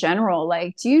yourself in general.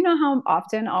 Like, do you know how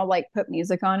often I'll like put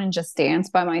music on and just dance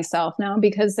by myself now,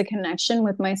 because the connection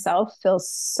with myself feels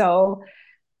so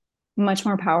much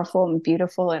more powerful and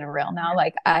beautiful and real now.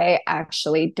 Like, I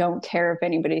actually don't care if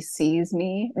anybody sees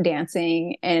me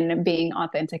dancing and being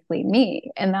authentically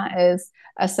me. And that is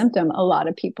a symptom a lot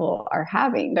of people are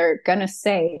having. They're going to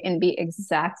say and be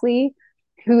exactly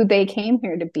who they came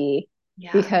here to be,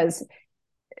 Yeah. because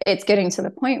it's getting to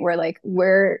the point where like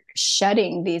we're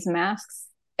shedding these masks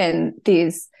and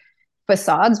these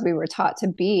facades we were taught to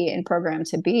be and programmed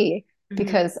to be, Hmm.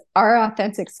 because our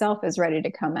authentic self is ready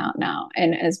to come out now.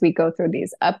 And as we go through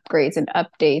these upgrades and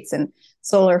updates and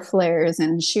solar flares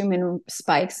and Schumann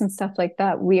spikes and stuff like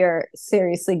that, we are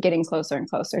seriously getting closer and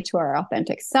closer to our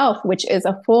authentic self, which is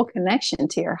a full connection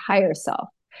to your higher self,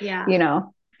 Yeah. you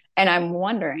know? And I'm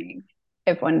wondering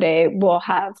if one day we'll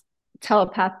have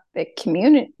telepathic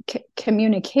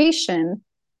communication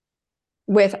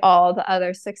with all the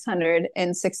other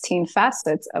 616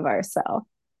 facets of ourselves.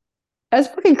 That's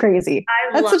fucking crazy.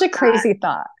 I That's love such a that. crazy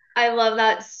thought. I love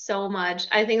that so much.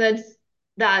 I think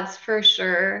that's for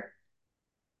sure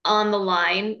on the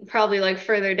line, probably like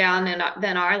further down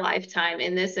than our lifetime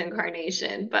in this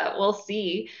incarnation, but we'll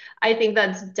see. I think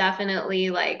that's definitely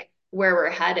like where we're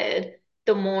headed.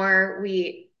 The more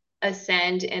we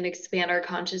ascend and expand our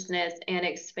consciousness and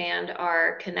expand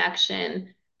our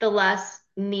connection, the less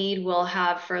need we'll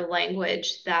have for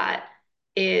language that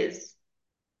is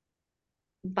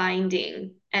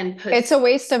binding and It's puts. a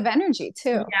waste of energy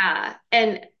too. Yeah.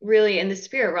 And really, in the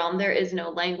spirit realm, there is no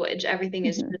language. Everything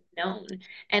is Mm-hmm. just known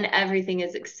and everything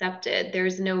is accepted.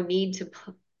 There's no need to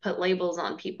put labels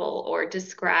on people or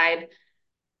describe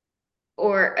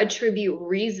or attribute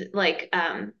reason, like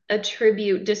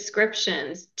attribute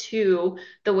descriptions to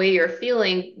the way you're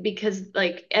feeling, because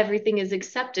like everything is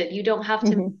accepted. You don't have to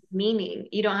make Mm-hmm. meaning.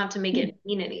 You don't have to make it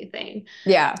mean anything.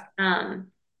 Yeah. Um,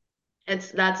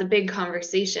 that's a big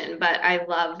conversation, but I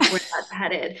love where that's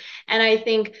headed. And I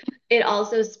think it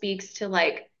also speaks to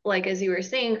like as you were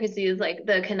saying, Chrissy, is like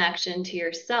the connection to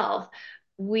yourself.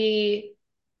 We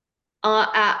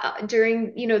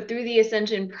during, through the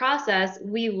ascension process,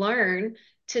 we learn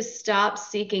to stop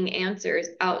seeking answers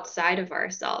outside of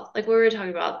ourselves. Like we were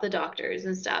talking about the doctors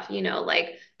and stuff,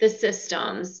 like the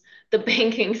systems, the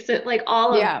banking, like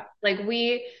all of, Yeah. like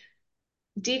we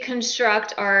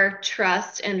deconstruct our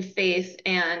trust and faith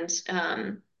and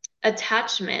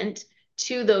attachment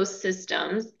to those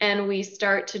systems, and we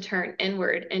start to turn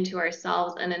inward into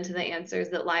ourselves and into the answers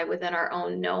that lie within our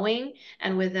own knowing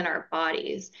and within our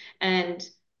bodies. And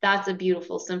that's a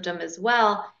beautiful symptom as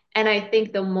well. And I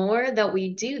think the more that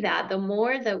we do that, the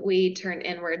more that we turn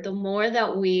inward, the more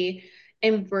that we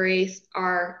embrace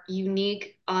our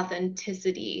unique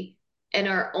authenticity and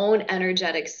our own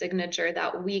energetic signature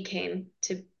that we came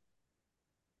to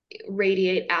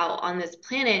radiate out on this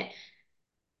planet,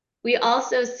 we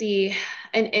also see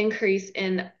an increase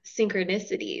in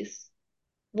synchronicities,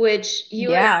 which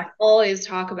you and I Yeah. always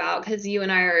talk about because you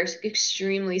and I are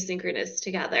extremely synchronous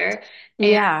together. And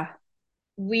Yeah.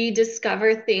 we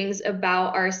discover things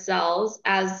about ourselves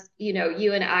as,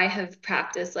 you and I have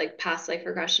practiced like past life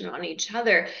regression on each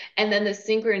other. And then the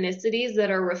synchronicities that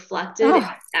are reflected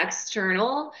Oh,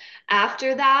 external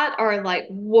after that are like,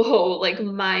 whoa, like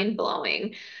mind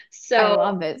blowing. I So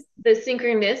love it. the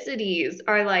synchronicities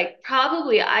are like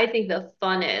probably, I think, the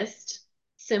funnest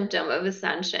symptom of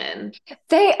ascension.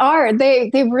 They are.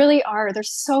 They really are. They're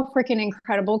so freaking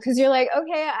incredible because you're like,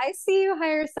 okay, I see you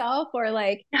higher self, or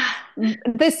like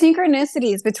the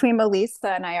synchronicities between Melissa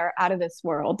and I are out of this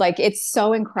world. Like it's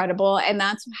so incredible. And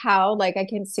that's how like I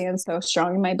can stand so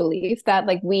strong in my belief that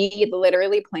like we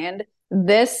literally planned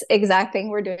this exact thing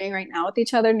we're doing right now with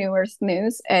each other, New Earth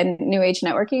News and New Age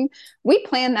Networking. We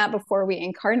planned that before we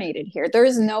incarnated here. There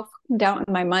is no doubt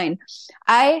in my mind.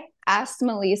 I asked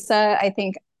Melissa, I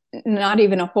think not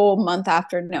even a whole month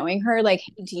after knowing her, like,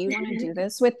 hey, do you want to do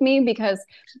this with me? Because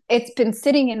it's been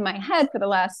sitting in my head for the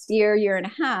last year and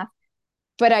a half,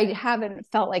 but I haven't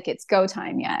felt like it's go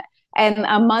time yet. And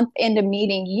a month into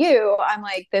meeting you, I'm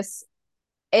like,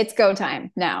 it's go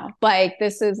time now. Like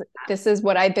this is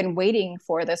what I've been waiting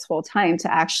for this whole time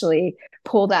to actually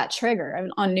pull that trigger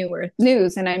on New Earth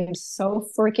News. And I'm so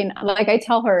freaking like I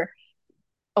tell her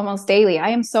almost daily, I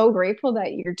am so grateful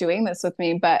that you're doing this with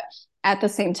me. But at the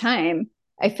same time,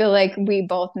 I feel like we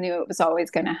both knew it was always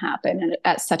going to happen and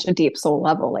at such a deep soul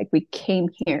level. Like we came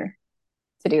here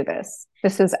to do this.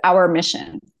 This is our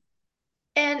mission.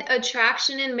 And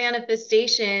attraction and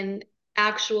manifestation,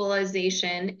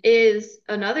 actualization is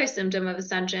another symptom of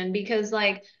ascension because,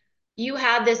 like, you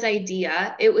had this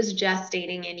idea, it was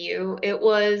gestating in you, it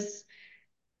was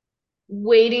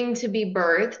waiting to be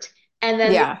birthed. And then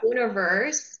the Yeah.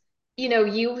 universe,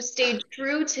 you stayed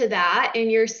true to that in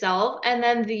yourself. And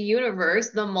then the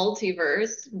universe, the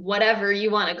multiverse, whatever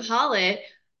you want to call it,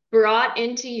 brought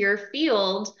into your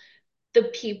field the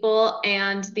people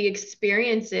and the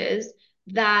experiences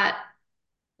that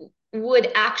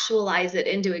would actualize it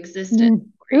into existence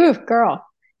for you. Ooh, girl.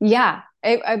 Yeah.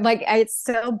 It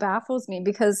still baffles me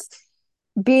because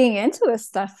being into this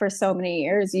stuff for so many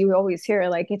years, you always hear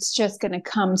like it's just going to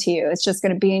come to you. It's just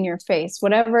going to be in your face.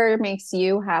 Whatever makes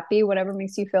you happy, whatever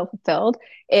makes you feel fulfilled,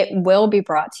 it will be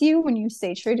brought to you when you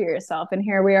stay true to yourself. And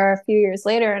here we are a few years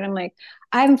later, and I'm like,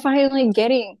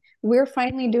 we're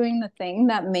finally doing the thing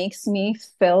that makes me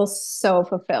feel so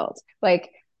fulfilled. Like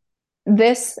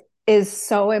this is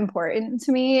so important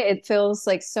to me. It feels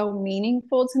like so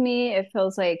meaningful to me. It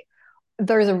feels like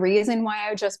there's a reason why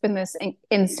I've just been this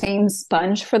insane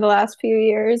sponge for the last few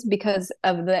years because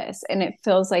of this. And it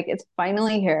feels like it's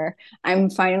finally here. I'm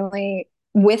finally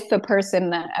with the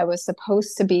person that I was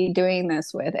supposed to be doing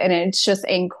this with. And it's just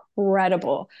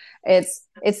incredible. It's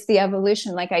the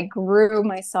evolution. Like I grew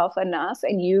myself enough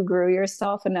and you grew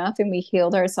yourself enough and we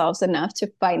healed ourselves enough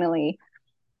to finally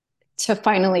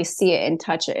see it and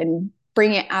touch it and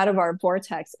bring it out of our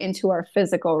vortex into our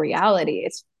physical reality.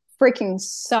 It's freaking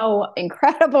so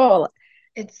incredible.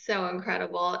 It's so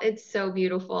incredible. It's so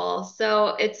beautiful.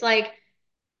 So it's like,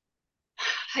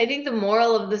 I think the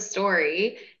moral of the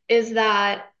story is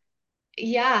that,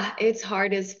 yeah, it's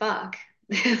hard as fuck.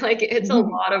 Like, it's a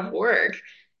lot of work.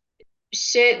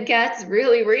 Shit gets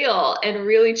really real and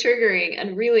really triggering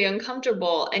and really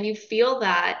uncomfortable. And you feel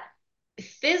that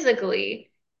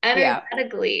physically, Yeah.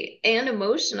 energetically, and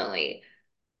emotionally.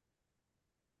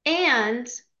 And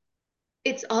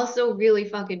it's also really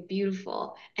fucking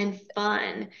beautiful and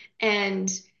fun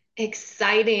and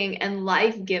exciting and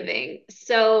life-giving.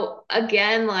 So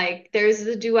again, like there's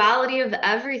the duality of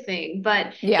everything, but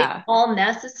it's Yeah. all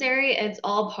necessary, it's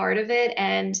all part of it.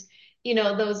 And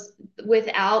those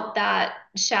without that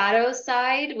shadow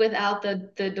side, without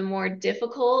the more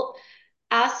difficult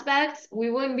aspects, we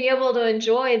wouldn't be able to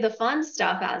enjoy the fun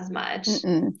stuff as much.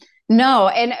 Mm-mm. No,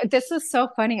 and this is so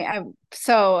funny.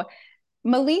 So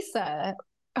Melissa,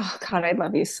 oh God, I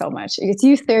love you so much.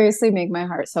 You seriously make my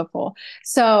heart so full.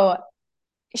 So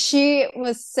she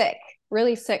was sick,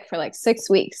 really sick for like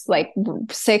 6 weeks, like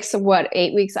six, what,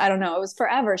 8 weeks? I don't know. It was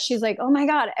forever. She's like, oh my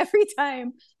God, every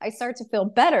time I start to feel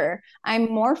better, I'm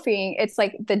morphing. It's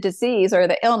like the disease or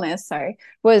the illness, sorry,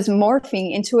 was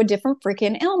morphing into a different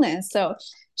freaking illness. So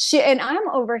and I'm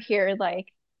over here like,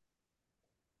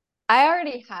 I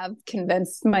already have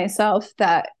convinced myself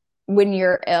that when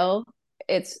you're ill,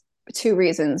 it's two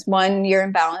reasons. One, you're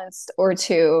imbalanced, or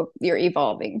two, you're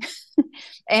evolving.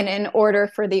 And in order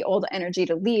for the old energy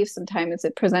to leave, sometimes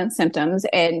it presents symptoms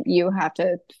and you have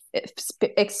to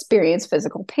experience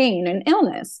physical pain and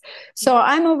illness. So Yeah.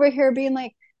 I'm over here being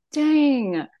like,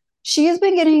 dang, she's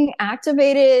been getting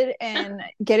activated and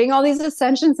getting all these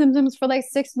ascension symptoms for like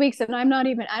 6 weeks. And I don't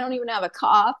even have a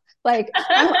cough. Like,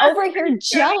 I'm over here You're having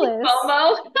jealous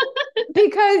FOMO.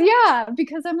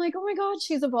 because I'm like, oh my God,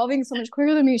 she's evolving so much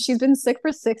quicker than me. She's been sick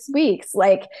for 6 weeks.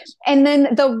 Like, and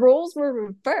then the roles were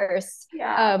reversed.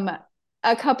 Yeah.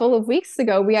 A couple of weeks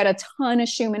ago, we had a ton of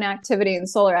Schumann activity and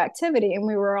solar activity, and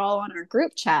we were all on our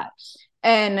group chat.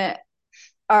 And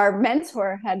our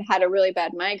mentor had had a really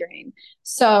bad migraine.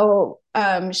 So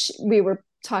we were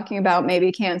talking about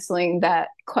maybe canceling that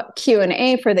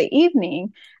Q&A for the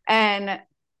evening. And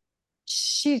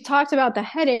she talked about the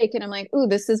headache, and I'm like, ooh,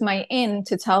 this is my in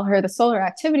to tell her the solar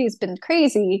activity has been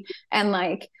crazy, and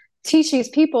like teach these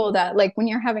people that like when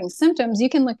you're having symptoms, you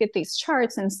can look at these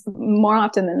charts, and more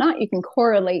often than not, you can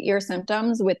correlate your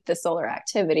symptoms with the solar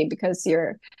activity because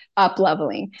you're up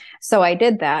leveling. So I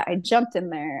did that. I jumped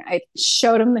in there. I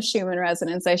showed them the Schumann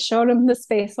resonance. I showed them the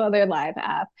Space Weather Live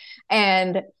app,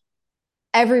 and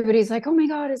everybody's like, oh my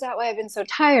God, is that why I've been so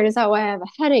tired? Is that why I have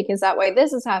a headache? Is that why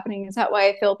this is happening? Is that why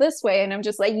I feel this way? And I'm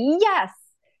just like, yes.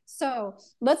 So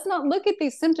let's not look at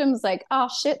these symptoms like, oh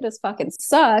shit, this fucking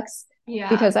sucks Yeah.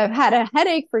 because I've had a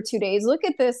headache for 2 days. Look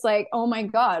at this like, oh my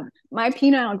God, my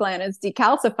pineal gland is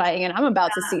decalcifying and I'm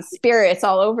about to see spirits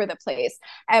all over the place.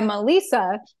 And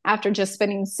Melissa, after just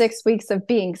spending 6 weeks of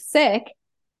being sick,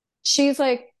 she's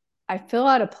like, I feel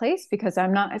out of place because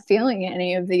I'm not feeling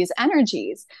any of these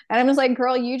energies. And I'm just like,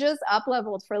 girl, you just up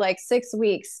leveled for like 6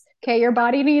 weeks. Okay, your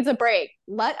body needs a break.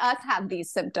 Let us have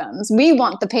these symptoms. We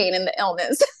want the pain and the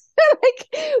illness. Like,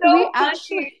 we So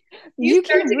actually, funny. You you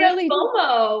start can to get really,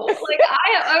 FOMO. Like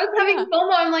I was having yeah,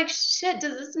 FOMO. I'm like, shit,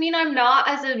 does this mean I'm not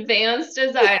as advanced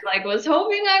as I like was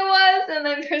hoping I was? And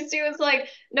then Christy was like,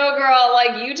 no, girl,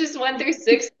 like you just went through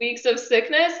 6 weeks of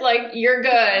sickness. Like you're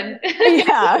good.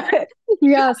 yeah,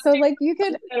 yeah. So like you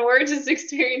could, And we're just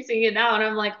experiencing it now. And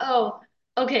I'm like, oh,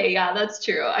 okay, yeah, that's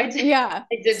true. yeah.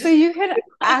 I did So just you could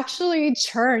actually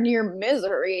turn your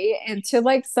misery into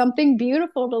like something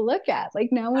beautiful to look at. Like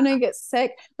now when I get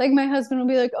sick, like my husband will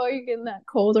be like, oh, you're getting that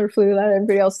cold or flu that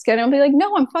everybody else is getting. I'll be like,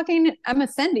 no, I'm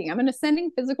ascending. I'm an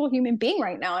ascending physical human being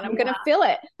right now and I'm yeah. gonna feel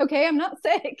it. Okay. I'm not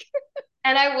sick.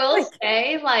 And I will Like,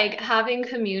 say, like, having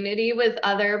community with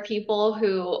other people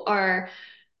who are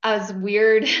as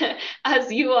weird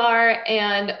as you are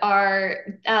and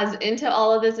are as into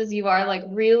all of this as you are, like,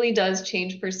 really does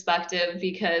change perspective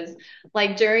because,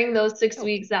 like, during those 6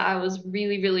 weeks that I was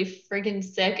really, really freaking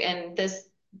sick and this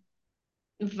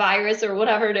virus or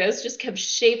whatever it is just kept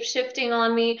shape shifting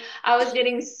on me. I was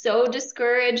getting so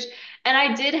discouraged. And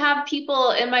I did have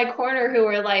people in my corner who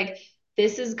were like,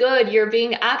 this is good. You're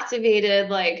being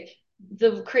activated. Like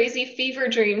the crazy fever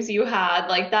dreams you had,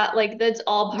 like that, like that's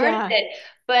all part of yeah, it.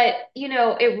 But,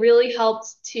 it really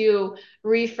helped to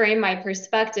reframe my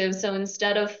perspective. So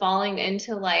instead of falling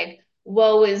into like,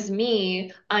 woe is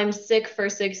me, I'm sick for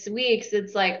 6 weeks,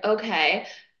 it's like, okay,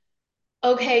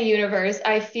 universe,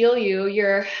 I feel you.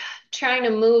 You're trying to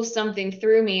move something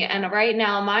through me. And right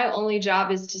now, my only job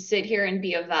is to sit here and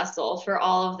be a vessel for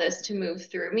all of this to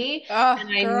move through me. And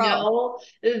oh, I girl. know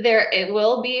it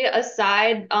will be a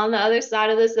side on the other side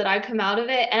of this that I come out of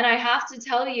it. And I have to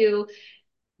tell you,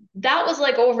 that was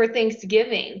like over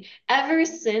Thanksgiving. Ever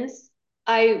since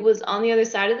I was on the other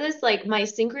side of this, like my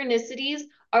synchronicities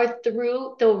are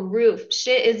through the roof.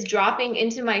 Shit is dropping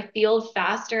into my field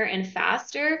faster and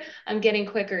faster. I'm getting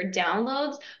quicker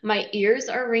downloads. My ears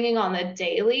are ringing on the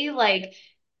daily. Like,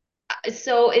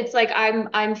 so it's like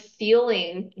I'm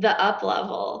feeling the up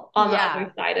level on the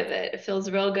other Yeah, side of it. It feels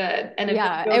real good. And it feels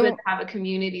yeah. real good to have a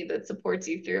community that supports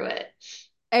you through it.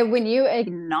 And when you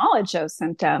acknowledge those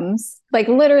symptoms, like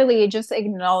literally just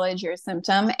acknowledge your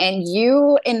symptom and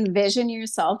you envision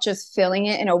yourself just feeling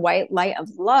it in a white light of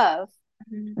love,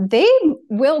 Mhm. they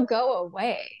will go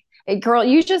away. Girl,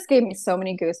 you just gave me so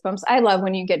many goosebumps. I love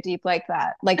when you get deep like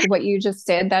that. Like what you just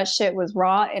did, that shit was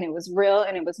raw and it was real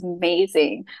and it was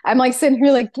amazing. I'm like sitting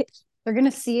here like, they're going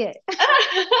to see it. That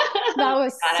Oh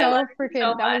was my God, I love so you so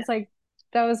freaking, much.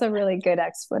 that was a really good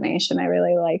explanation. I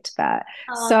really liked that.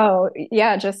 Oh, So,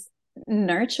 yeah, just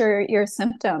nurture your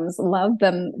symptoms, love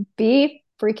them, be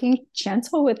freaking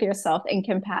gentle with yourself and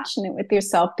compassionate with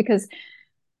yourself because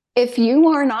if you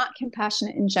are not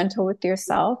compassionate and gentle with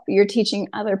yourself, you're teaching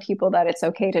other people that it's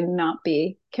okay to not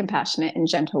be compassionate and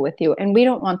gentle with you. And we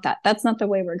don't want that. That's not the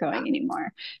way we're going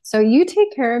anymore. So you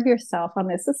take care of yourself on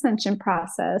this ascension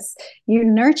process. You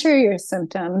nurture your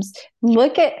symptoms.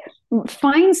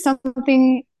 Find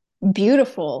something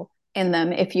beautiful in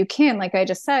them if you can. Like I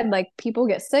just said, like people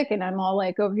get sick and I'm all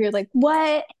like over here, like,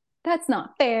 what? That's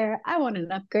not fair. I want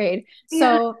an upgrade. Yeah.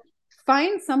 So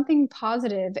find something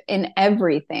positive in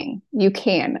everything you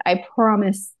can. I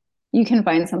promise you can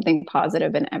find something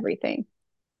positive in everything.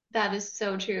 That is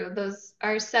so true. Those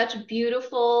are such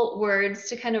beautiful words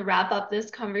to kind of wrap up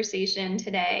this conversation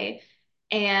today.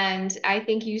 And I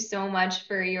thank you so much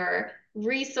for your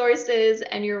resources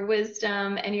and your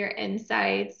wisdom and your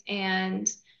insights.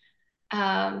 And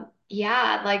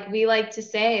yeah, like we like to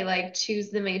say, like choose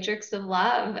the matrix of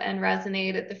love and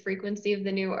resonate at the frequency of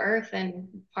the new earth. And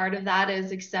part of that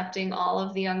is accepting all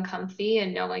of the uncomfy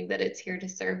and knowing that it's here to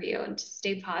serve you and to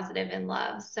stay positive in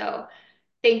love. So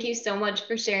thank you so much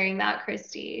for sharing that,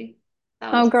 Christy.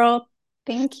 That Oh, was girl,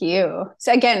 thank you.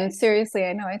 So, again, seriously,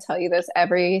 I know I tell you this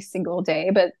every single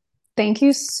day, but thank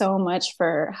you so much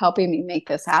for helping me make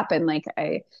this happen.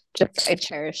 I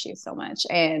cherish you so much.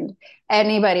 And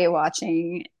anybody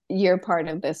watching, you're part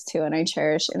of this too. And I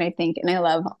cherish and I think and I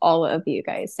love all of you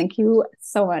guys. Thank you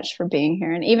so much for being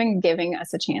here and even giving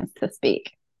us a chance to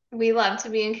speak. we love to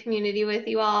be in community with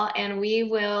you all, and we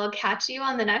will catch you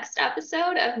on the next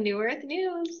episode of New Earth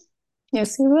News.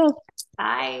 Yes, we will.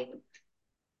 Bye.